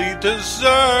quickly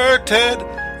deserted,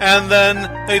 and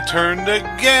then they turned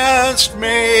against me.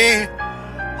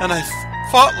 And I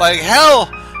fought like hell.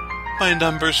 My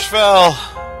numbers fell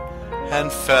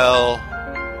and fell.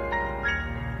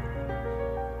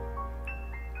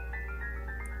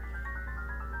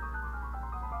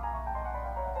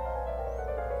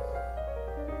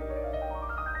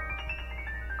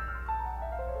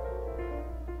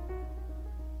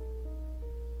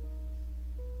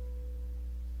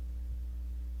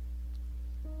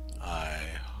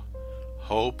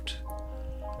 Hoped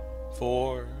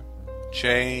for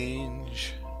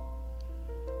change.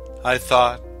 I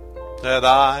thought that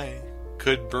I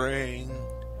could bring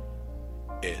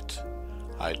it.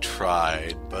 I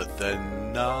tried, but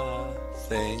then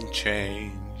nothing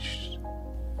changed.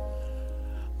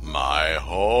 My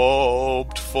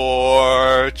hoped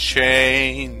for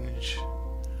change,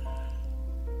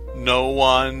 no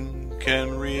one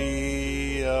can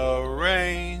rearrange.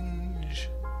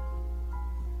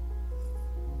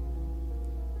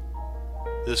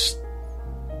 This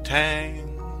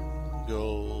tangle,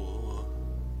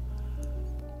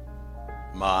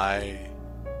 my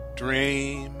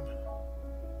dream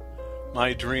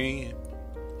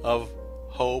of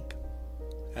hope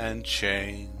and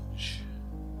change.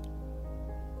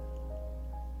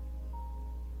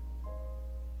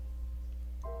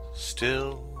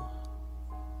 Still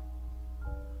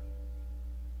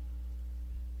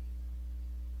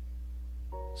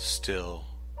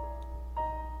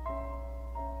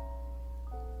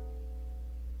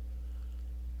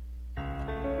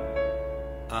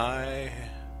I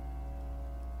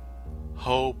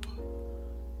hope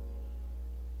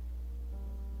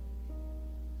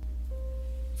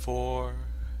for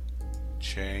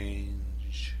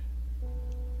change.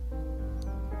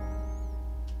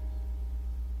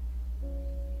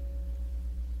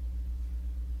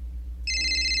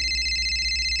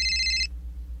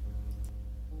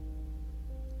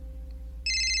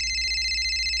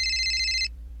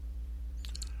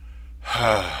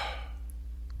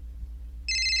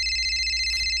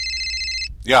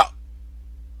 Yeah.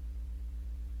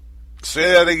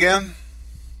 Say that again.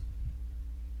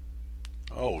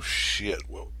 Oh shit.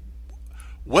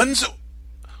 When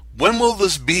will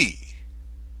this be?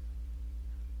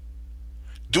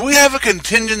 Do we have a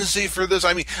contingency for this?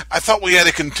 I mean, I thought we had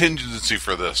a contingency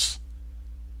for this.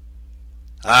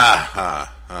 I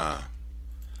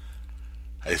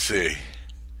see.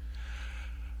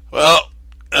 Well,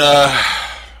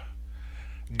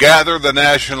 gather the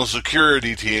national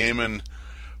security team and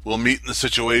we'll meet in the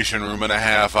situation room in a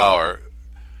half hour.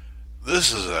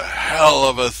 This is a hell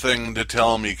of a thing to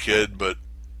tell me, kid, but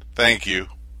thank you.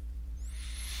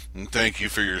 And thank you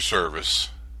for your service.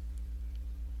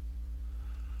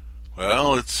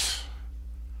 Well, it's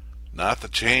not the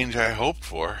change I hoped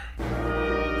for.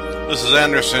 This is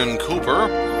Anderson Cooper,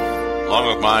 along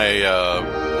with my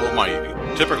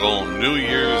typical New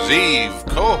Year's Eve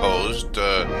co-host,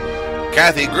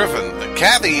 Kathy Griffin.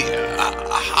 Kathy,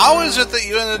 how is it that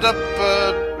you ended up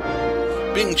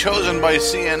being chosen by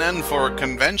CNN for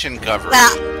convention coverage?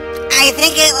 Well, I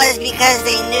think it was because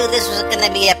they knew this was going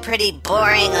to be a pretty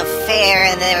boring affair,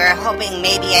 and they were hoping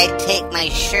maybe I'd take my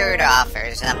shirt off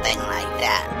or something like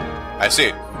that. I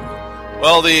see.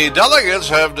 Well, the delegates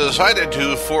have decided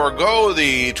to forego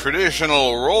the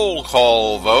traditional roll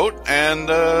call vote, and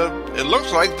it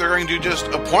looks like they're going to just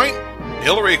appoint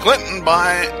Hillary Clinton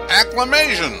by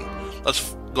acclamation.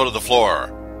 Let's go to the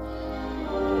floor.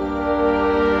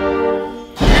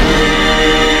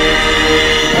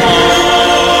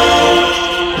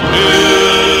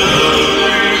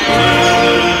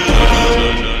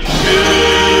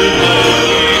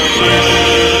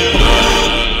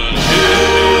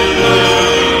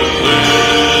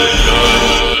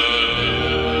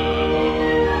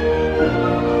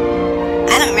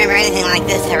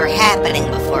 Ever happening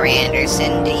before,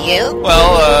 Anderson, do you?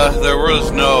 Well, there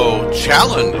was no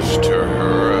challenge to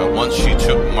her once she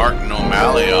took Martin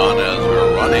O'Malley on as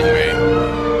her running mate.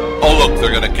 Oh, look,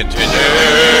 they're going to continue.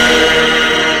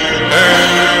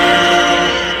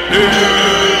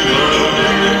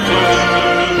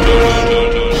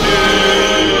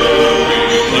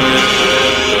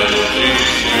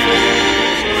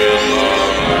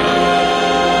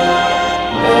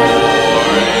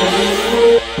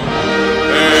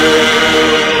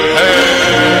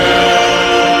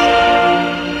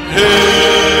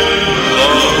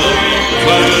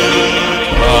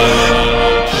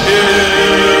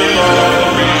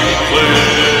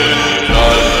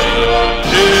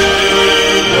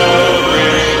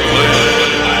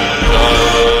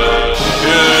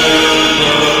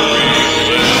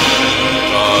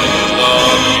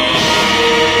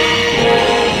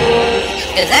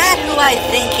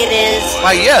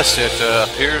 Why, yes, it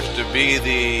appears to be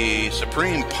the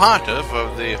Supreme Pontiff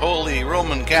of the Holy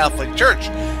Roman Catholic Church,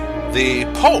 the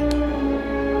Pope.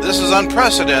 This is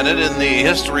unprecedented in the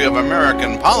history of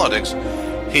American politics.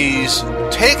 He's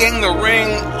taking the ring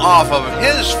off of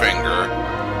his finger,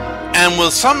 and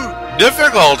with some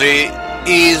difficulty,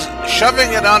 he's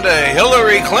shoving it onto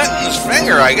Hillary Clinton's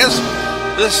finger. I guess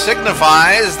this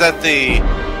signifies that the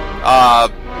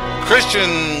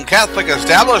Christian Catholic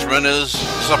establishment is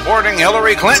supporting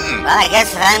Hillary Clinton. Well, I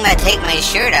guess if I'm going to take my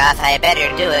shirt off, I better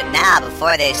do it now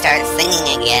before they start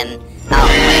singing again. Oh,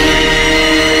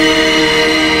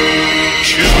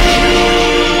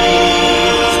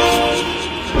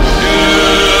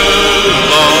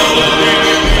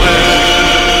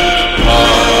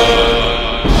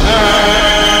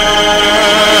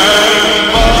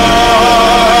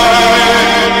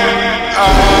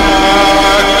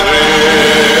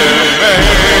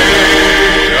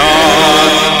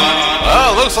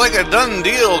 like a done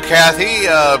deal, Kathy.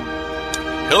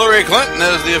 Hillary Clinton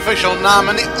is the official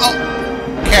nominee. Oh,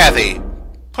 Kathy,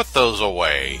 put those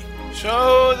away.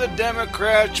 So the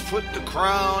Democrats put the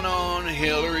crown on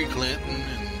Hillary Clinton,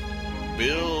 and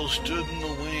Bill stood in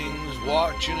the wings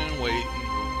watching and waiting.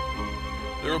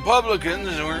 The Republicans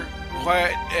weren't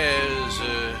quite as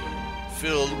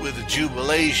filled with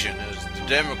jubilation as the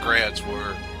Democrats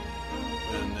were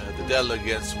when the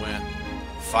delegates went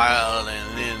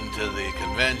filing into the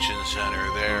convention center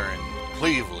there in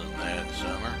Cleveland that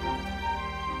summer.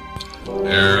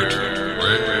 Air to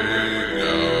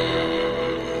Reagan.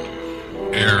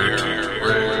 Air to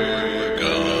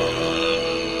Reagan.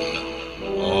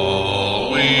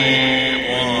 All we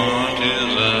want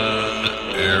is an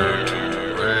heir to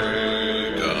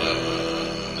Reagan.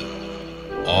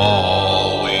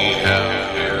 All we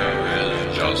have here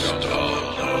is just a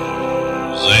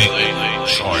losing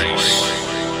choice.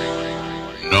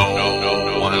 No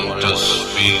one to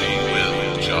speak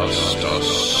with, just a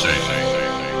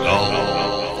single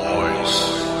voice.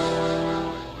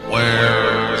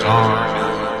 Where's our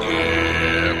new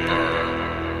Gipper?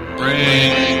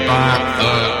 Bring back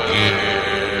the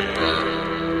Gipper.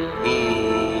 Who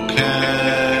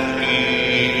can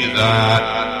be that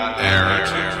heir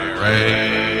to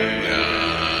Reagan?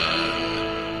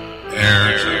 Heir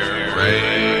to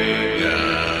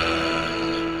Reagan.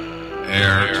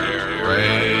 Heir to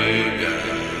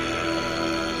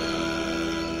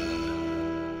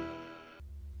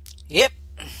Yep,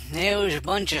 it was a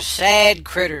bunch of sad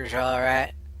critters, all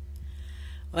right.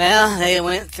 Well, they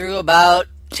went through about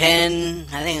 10,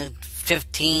 I think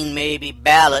 15 maybe,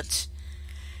 ballots,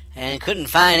 and couldn't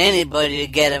find anybody to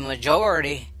get a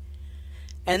majority.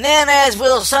 And then, as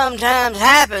will sometimes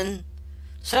happen,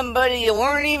 somebody you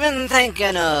weren't even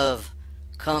thinking of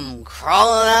come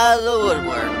crawling out of the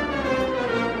woodwork.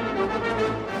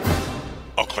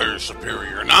 A clear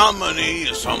superior nominee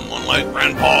is someone like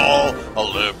Rand Paul, a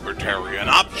libertarian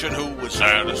option who would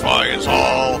satisfy us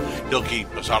all. He'll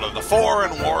keep us out of the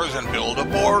foreign wars and build a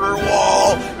border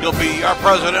wall. He'll be our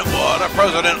president. What a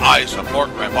president. I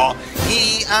support Rand Paul.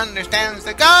 He understands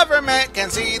the government, can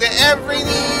see to every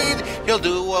need. He'll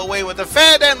do away with the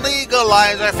Fed and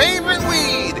legalize our favorite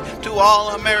weed. To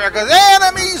all America's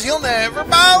enemies, he'll never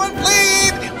bow and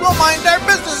plead. We'll mind our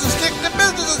business and stick to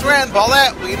business. It's Rand Paul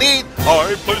that we need.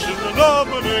 I place in the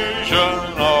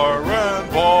nomination our Rand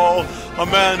Paul, a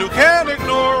man who can't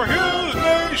ignore his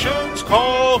nation's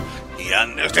call. He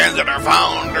understands that our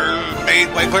founders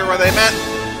made quite clear what they meant.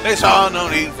 They saw no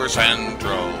need for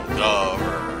central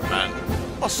government.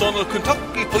 A son of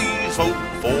Kentucky, please vote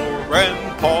for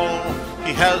Rand Paul.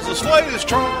 He has the slightest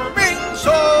charming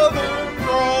southern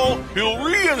drawl. He'll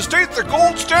reinstate the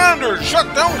gold standard, shut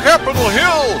down Capitol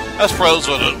Hill. As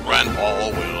President, Rand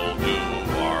Paul will do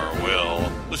our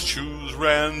will. Let's choose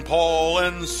Rand Paul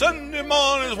and send him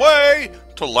on his way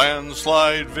to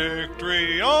landslide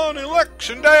victory on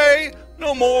Election Day.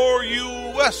 No more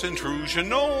U.S. intrusion,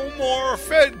 no more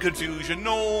Fed confusion,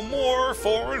 no more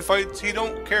foreign fights. He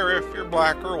don't care if you're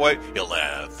black or white. He'll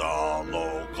let the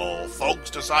local folks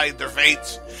decide their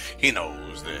fates. He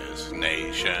knows this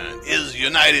nation is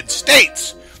United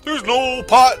States. There's no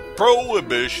pot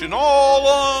prohibition, all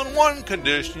on one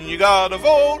condition. You gotta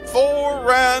vote for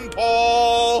Rand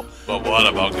Paul. But what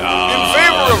about God? In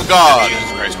favor of God.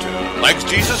 Jesus Christ too. Likes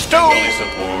Jesus too. Will he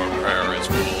support prayer at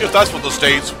school? If that's what the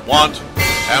states want.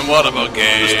 And what about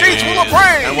gays? The states will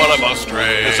pray. And what about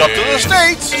strays? It's up to the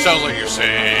states. It sounds like you're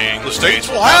saying the states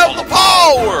will have the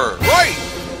power. Right.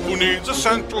 Who needs a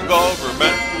central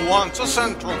government? Who wants a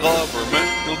central government?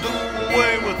 You'll do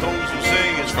away with those who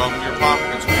say it's from your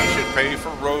pockets. We should pay for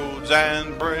roads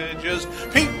and bridges.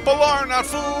 People are not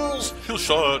fools. He'll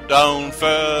shut down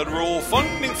federal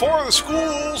funding for the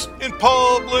schools. In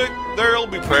public, there'll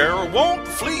be prayer. Won't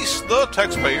fleece the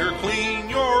taxpayer. Clean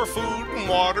your food and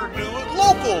water. Do it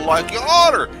local like you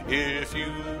oughter. If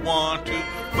you want to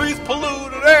breathe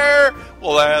polluted air,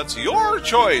 well, that's your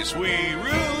choice. We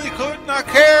really could not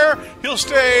care. He'll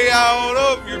stay out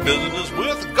of your business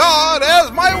with God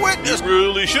as my witness.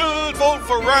 Really should vote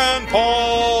for Rand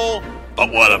Paul.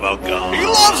 But what about guns? He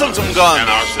loves him some guns. And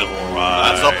our civil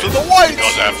rights. That's up to the whites.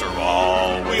 Because after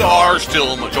all, we are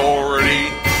still a majority.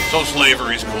 So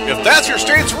slavery's cool. If that's your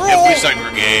state's rule, if we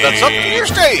segregate, that's up to your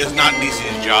state. It's not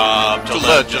DC's job to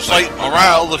legislate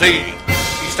morality.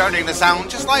 He's starting to sound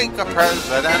just like a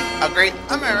president, a great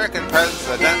American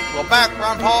president. We'll back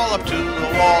Ron Paul up to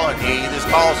the wall and heed his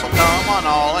call. So come on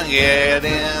all and get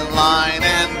in line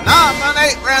and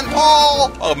nominate Rand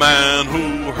Paul. A man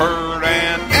who heard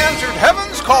and answered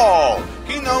heaven's call.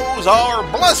 He knows our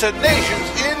blessed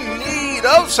nation's in need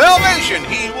of salvation.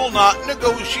 He will not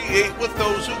negotiate with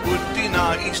those who would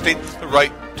deny each state the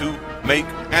right to make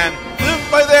and live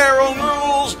by their own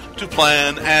rules, to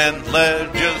plan and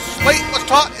legislate what's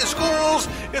taught in schools.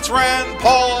 It's Rand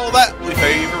Paul that we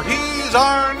favor. He's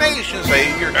our nation's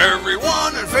savior.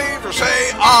 Everyone in favor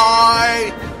say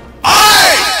aye.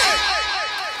 Aye!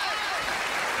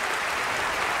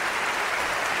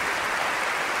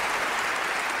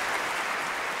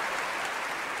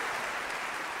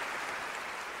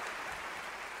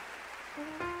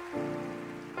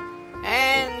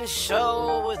 And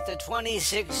so, with the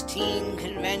 2016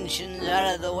 conventions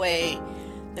out of the way,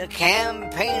 the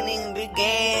campaigning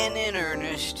began in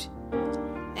earnest.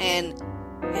 And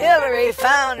Hillary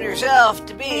found herself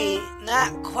to be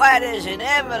not quite as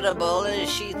inevitable as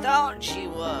she thought she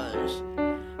was.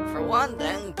 For one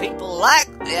thing, people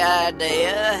liked the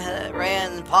idea that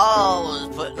Rand Paul was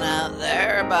putting out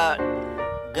there about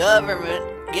government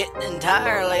getting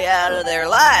entirely out of their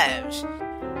lives.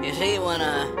 You see, when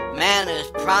a man is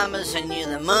promising you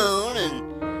the moon and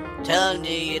telling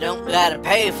you don't gotta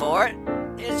pay for it,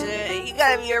 you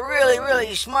gotta be a really,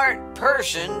 really smart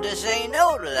person to say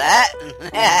no to that.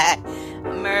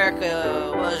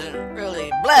 America wasn't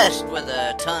really blessed with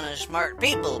a ton of smart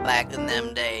people back in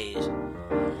them days.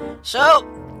 So,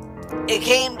 it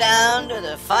came down to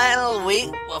the final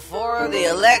week before the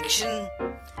election,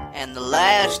 and the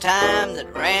last time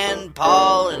that Rand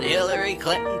Paul and Hillary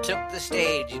Clinton took the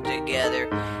stage together.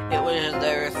 It was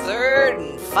their third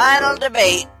and final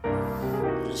debate.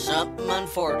 Something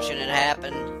unfortunate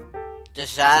happened.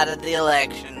 Decided the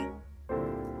election.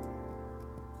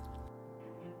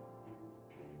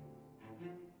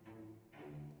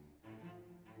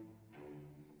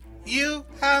 You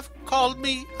have called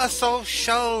me a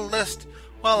socialist.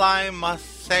 Well, I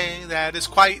must say that is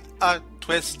quite a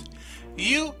twist.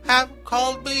 You have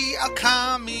called me a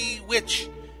commie witch,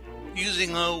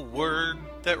 using a word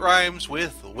that rhymes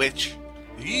with witch.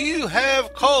 You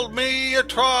have called me a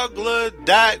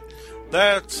troglodyte.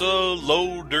 That's a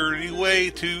low, dirty way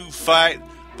to fight.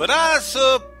 But I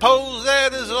suppose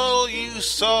that is all you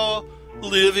saw,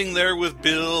 living there with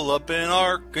Bill up in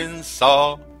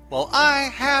Arkansas. Well, I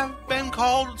have been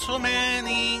called so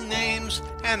many names,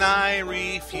 and I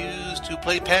refuse to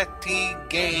play petty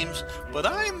games. But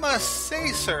I must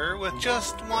say, sir, with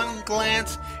just one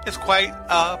glance, it's quite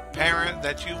apparent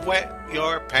that you wet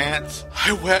your pants.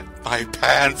 I wet my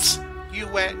pants. You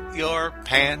wet your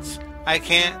pants. I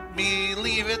can't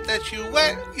believe it that you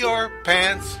wet your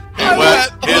pants. I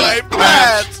wet my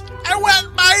pants. I wet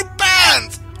my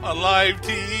pants. On live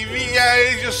TV,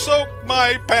 I just soaked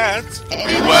my pants.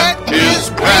 He wet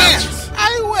his pants.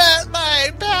 I wet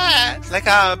my pants. Like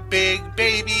a big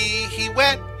baby, he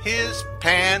wet his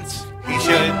pants. He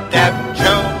should have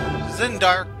chosen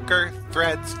darker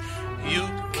threads. You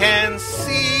can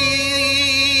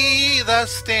see the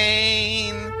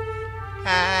stain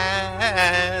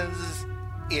as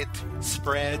it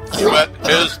spreads. He wet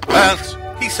his pants.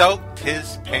 He soaked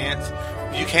his pants.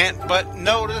 You can't but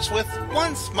notice with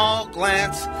one small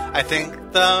glance. I think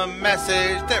the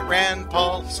message that Rand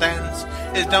Paul sends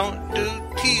is don't do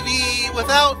TV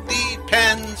without the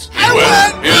pens. He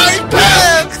wet his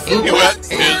pants. He wet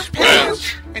his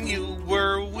pants. And you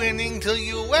were winning till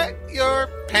you wet your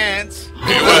pants.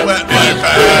 He wet my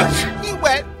pants. He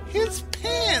wet his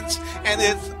pants. And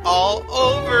it's all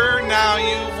over now.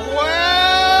 You've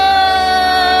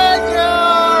wet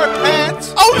your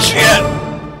pants. Oh, shit!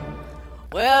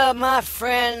 Well, my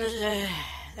friends,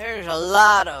 there's a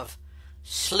lot of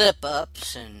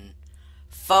slip-ups and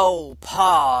faux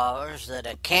pas that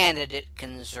a candidate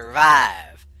can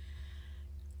survive.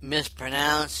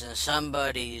 mispronouncing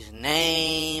somebody's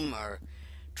name or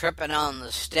tripping on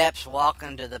the steps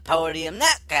walking to the podium,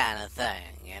 that kind of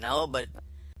thing, you know, but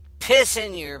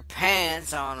pissing your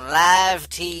pants on live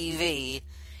TV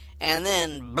and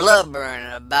then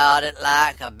blubbering about it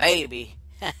like a baby,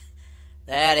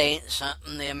 that ain't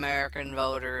something the American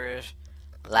voter is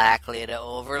likely to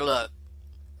overlook.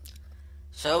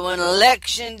 So when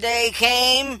Election Day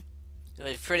came, it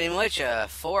was pretty much a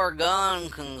foregone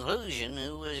conclusion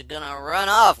who was going to run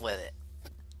off with it.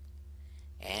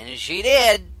 And she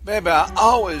did. Baby, I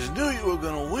always knew you were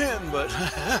going to win, but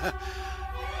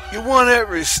you won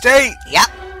every state. Yep.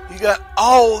 You got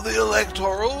all the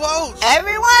electoral votes.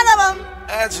 Every one of them.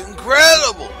 That's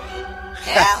incredible.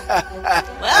 Yeah.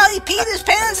 Well, he peed his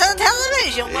pants on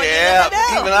television. What yeah, you gonna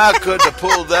do? Even I couldn't have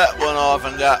pulled that one off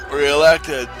and got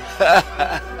reelected.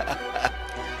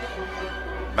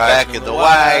 Back in the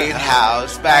White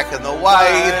House, back in the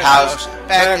White House,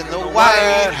 back in the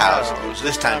White House,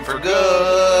 this time for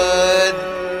good.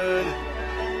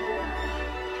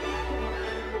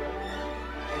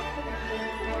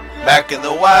 Back in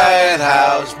the White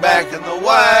House, back in the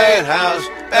White House,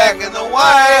 back in the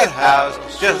White House,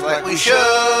 just like we should.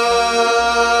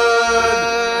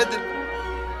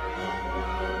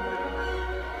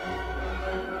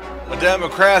 A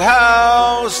Democrat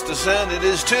House, the Senate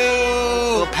is too.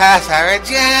 We'll pass our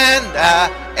agenda,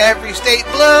 every state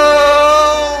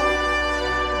blue.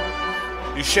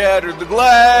 You shattered the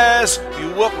glass, you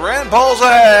whoop Rand Paul's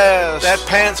ass. That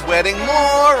pants-wetting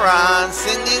moron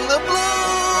singing the blues.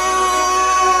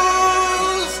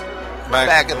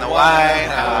 Back in the White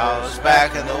House,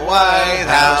 back in the White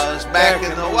House, back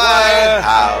in the White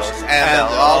House, and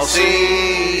they'll all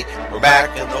see we're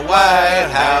back in the White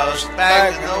House,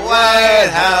 back in the White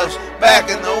House, back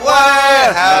in the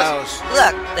White House.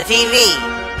 Look, the TV.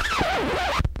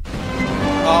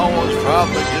 Almost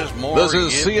probably just more. This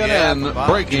is CNN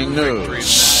breaking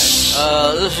news.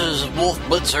 This is Wolf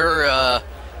Blitzer.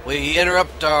 We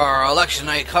interrupt our election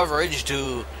night coverage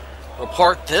to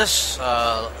report this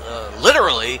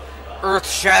literally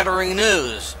earth-shattering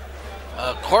news.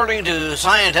 According to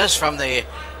scientists from the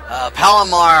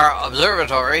Palomar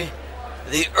Observatory,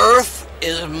 the Earth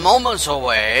is moments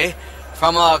away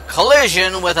from a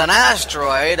collision with an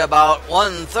asteroid about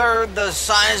 1/3 the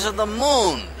size of the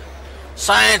Moon.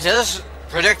 Scientists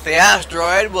predict the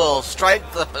asteroid will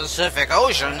strike the Pacific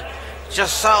Ocean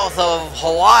just south of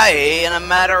Hawaii in a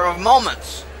matter of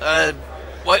moments.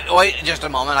 Wait just a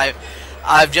moment.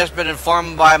 I've just been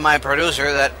informed by my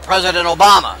producer that President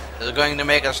Obama is going to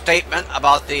make a statement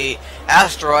about the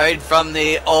asteroid from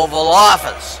the Oval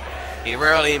Office. He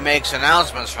rarely makes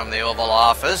announcements from the Oval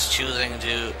Office, choosing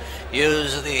to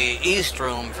use the East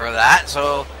Room for that,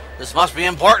 so this must be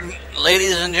important.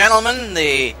 Ladies and gentlemen,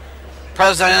 the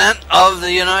President of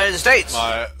the United States.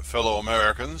 My fellow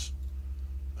Americans,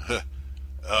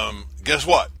 guess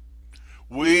what?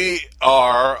 We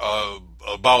are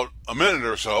about a minute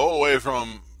or so away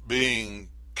from being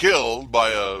killed by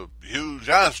a huge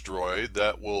asteroid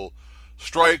that will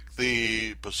strike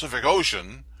the Pacific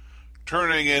Ocean,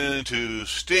 turning it into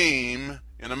steam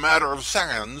in a matter of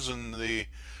seconds, and the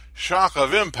shock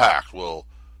of impact will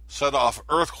set off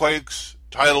earthquakes,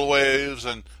 tidal waves,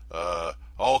 and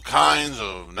all kinds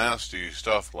of nasty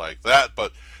stuff like that.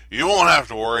 But you won't have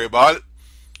to worry about it.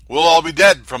 We'll all be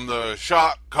dead from the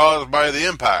shock caused by the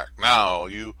impact. Now,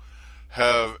 you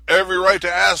have every right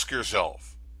to ask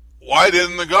yourself, why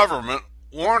didn't the government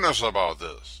warn us about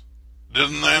this?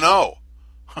 Didn't they know?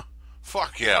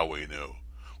 Fuck yeah, we knew.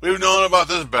 We've known about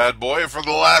this bad boy for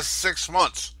the last 6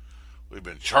 months. We've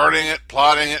been charting it,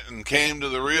 plotting it, and came to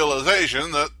the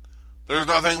realization that there's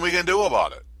nothing we can do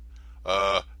about it.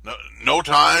 No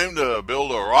time to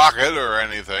build a rocket or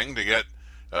anything to get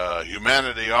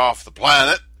humanity off the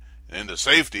planet into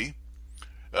safety.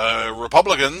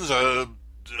 Republicans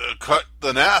cut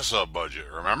the NASA budget,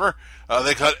 remember?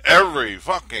 They cut every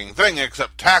fucking thing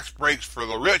except tax breaks for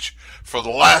the rich for the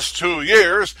last 2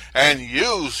 years, and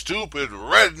you stupid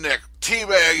redneck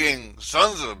teabagging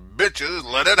sons of bitches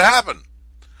let it happen.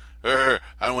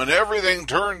 And when everything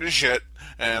turned to shit,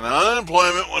 and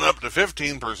unemployment went up to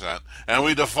 15%, and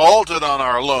we defaulted on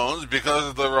our loans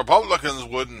because the Republicans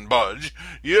wouldn't budge,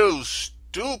 you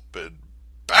stupid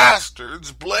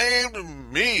bastards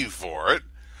blamed me for it.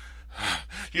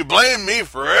 You blame me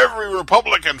for every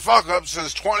Republican fuck-up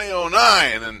since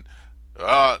 2009, and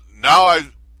now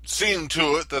I've seen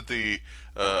to it that the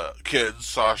kids,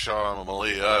 Sasha and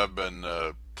Malia, have been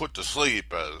put to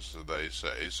sleep, as they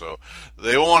say, so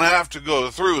they won't have to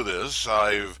go through this.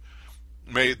 I've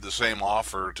made the same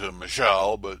offer to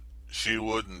Michelle, but she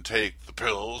wouldn't take the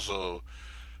pill, so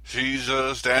She's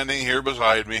standing here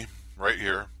beside me, right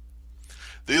here.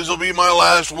 These will be my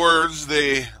last words,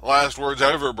 the last words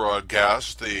ever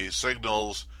broadcast, the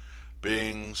signals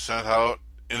being sent out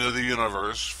into the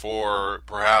universe for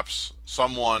perhaps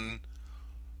someone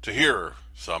to hear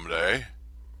someday.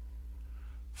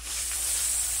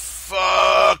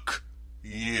 Fuck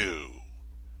you.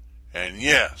 And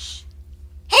yes,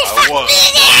 I was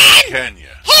in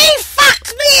Kenya. He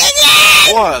fucked me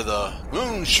again! Boy, the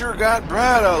moon sure got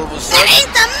bright all of a sudden. That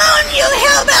ain't the moon, you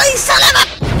hillbilly son of a...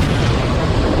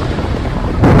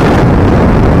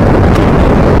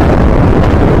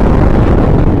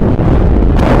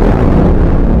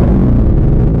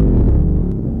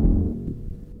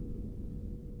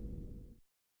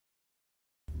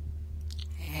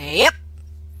 Yep.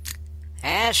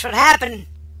 That's what happened.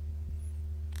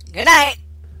 Good night.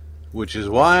 Which is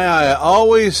why I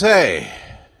always say,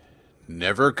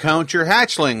 never count your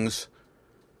hatchlings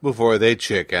before they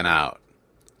chicken out.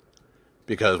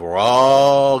 Because we're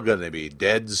all going to be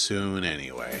dead soon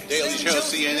anyway. Daily Show,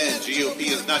 CNN, GOP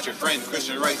is not your friend.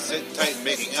 Christian right, sit tight,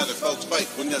 making other folks fight.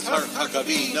 When this heart,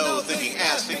 Huckabee, no thinking,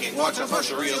 ass thinking. Watch a for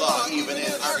Sharia law, even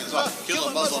in Arkansas. Kill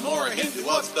a Muslim or a Hindu,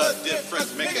 what's the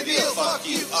difference? Make a deal, fuck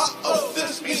you. Uh-oh,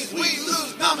 this means we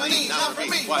lose. Nominee, not for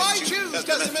me. Why choose?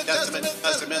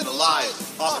 Testament to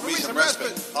lies. Offer me some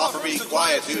respite, offer me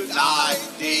quietude. I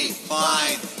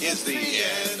decline. It's the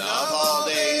end of all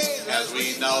days as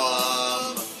we know them.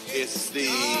 It's the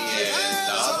end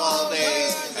of all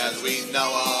days as we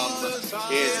know them.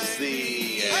 It's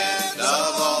the end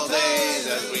of all days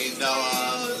as we know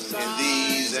them. In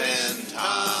these end times.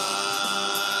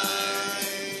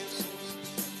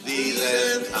 These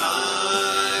end times.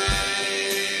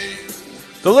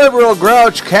 The Liberal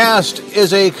Grouch Cast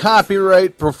is a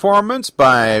copyright performance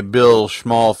by Bill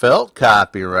Schmalfelt.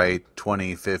 Copyright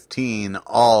 2015.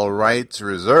 All rights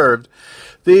reserved.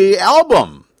 The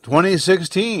album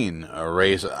 2016, A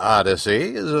Race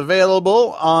Odyssey, is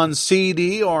available on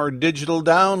CD or digital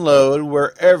download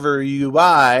wherever you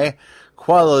buy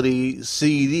quality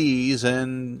CDs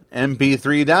and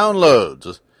MP3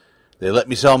 downloads. They let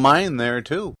me sell mine there,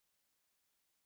 too.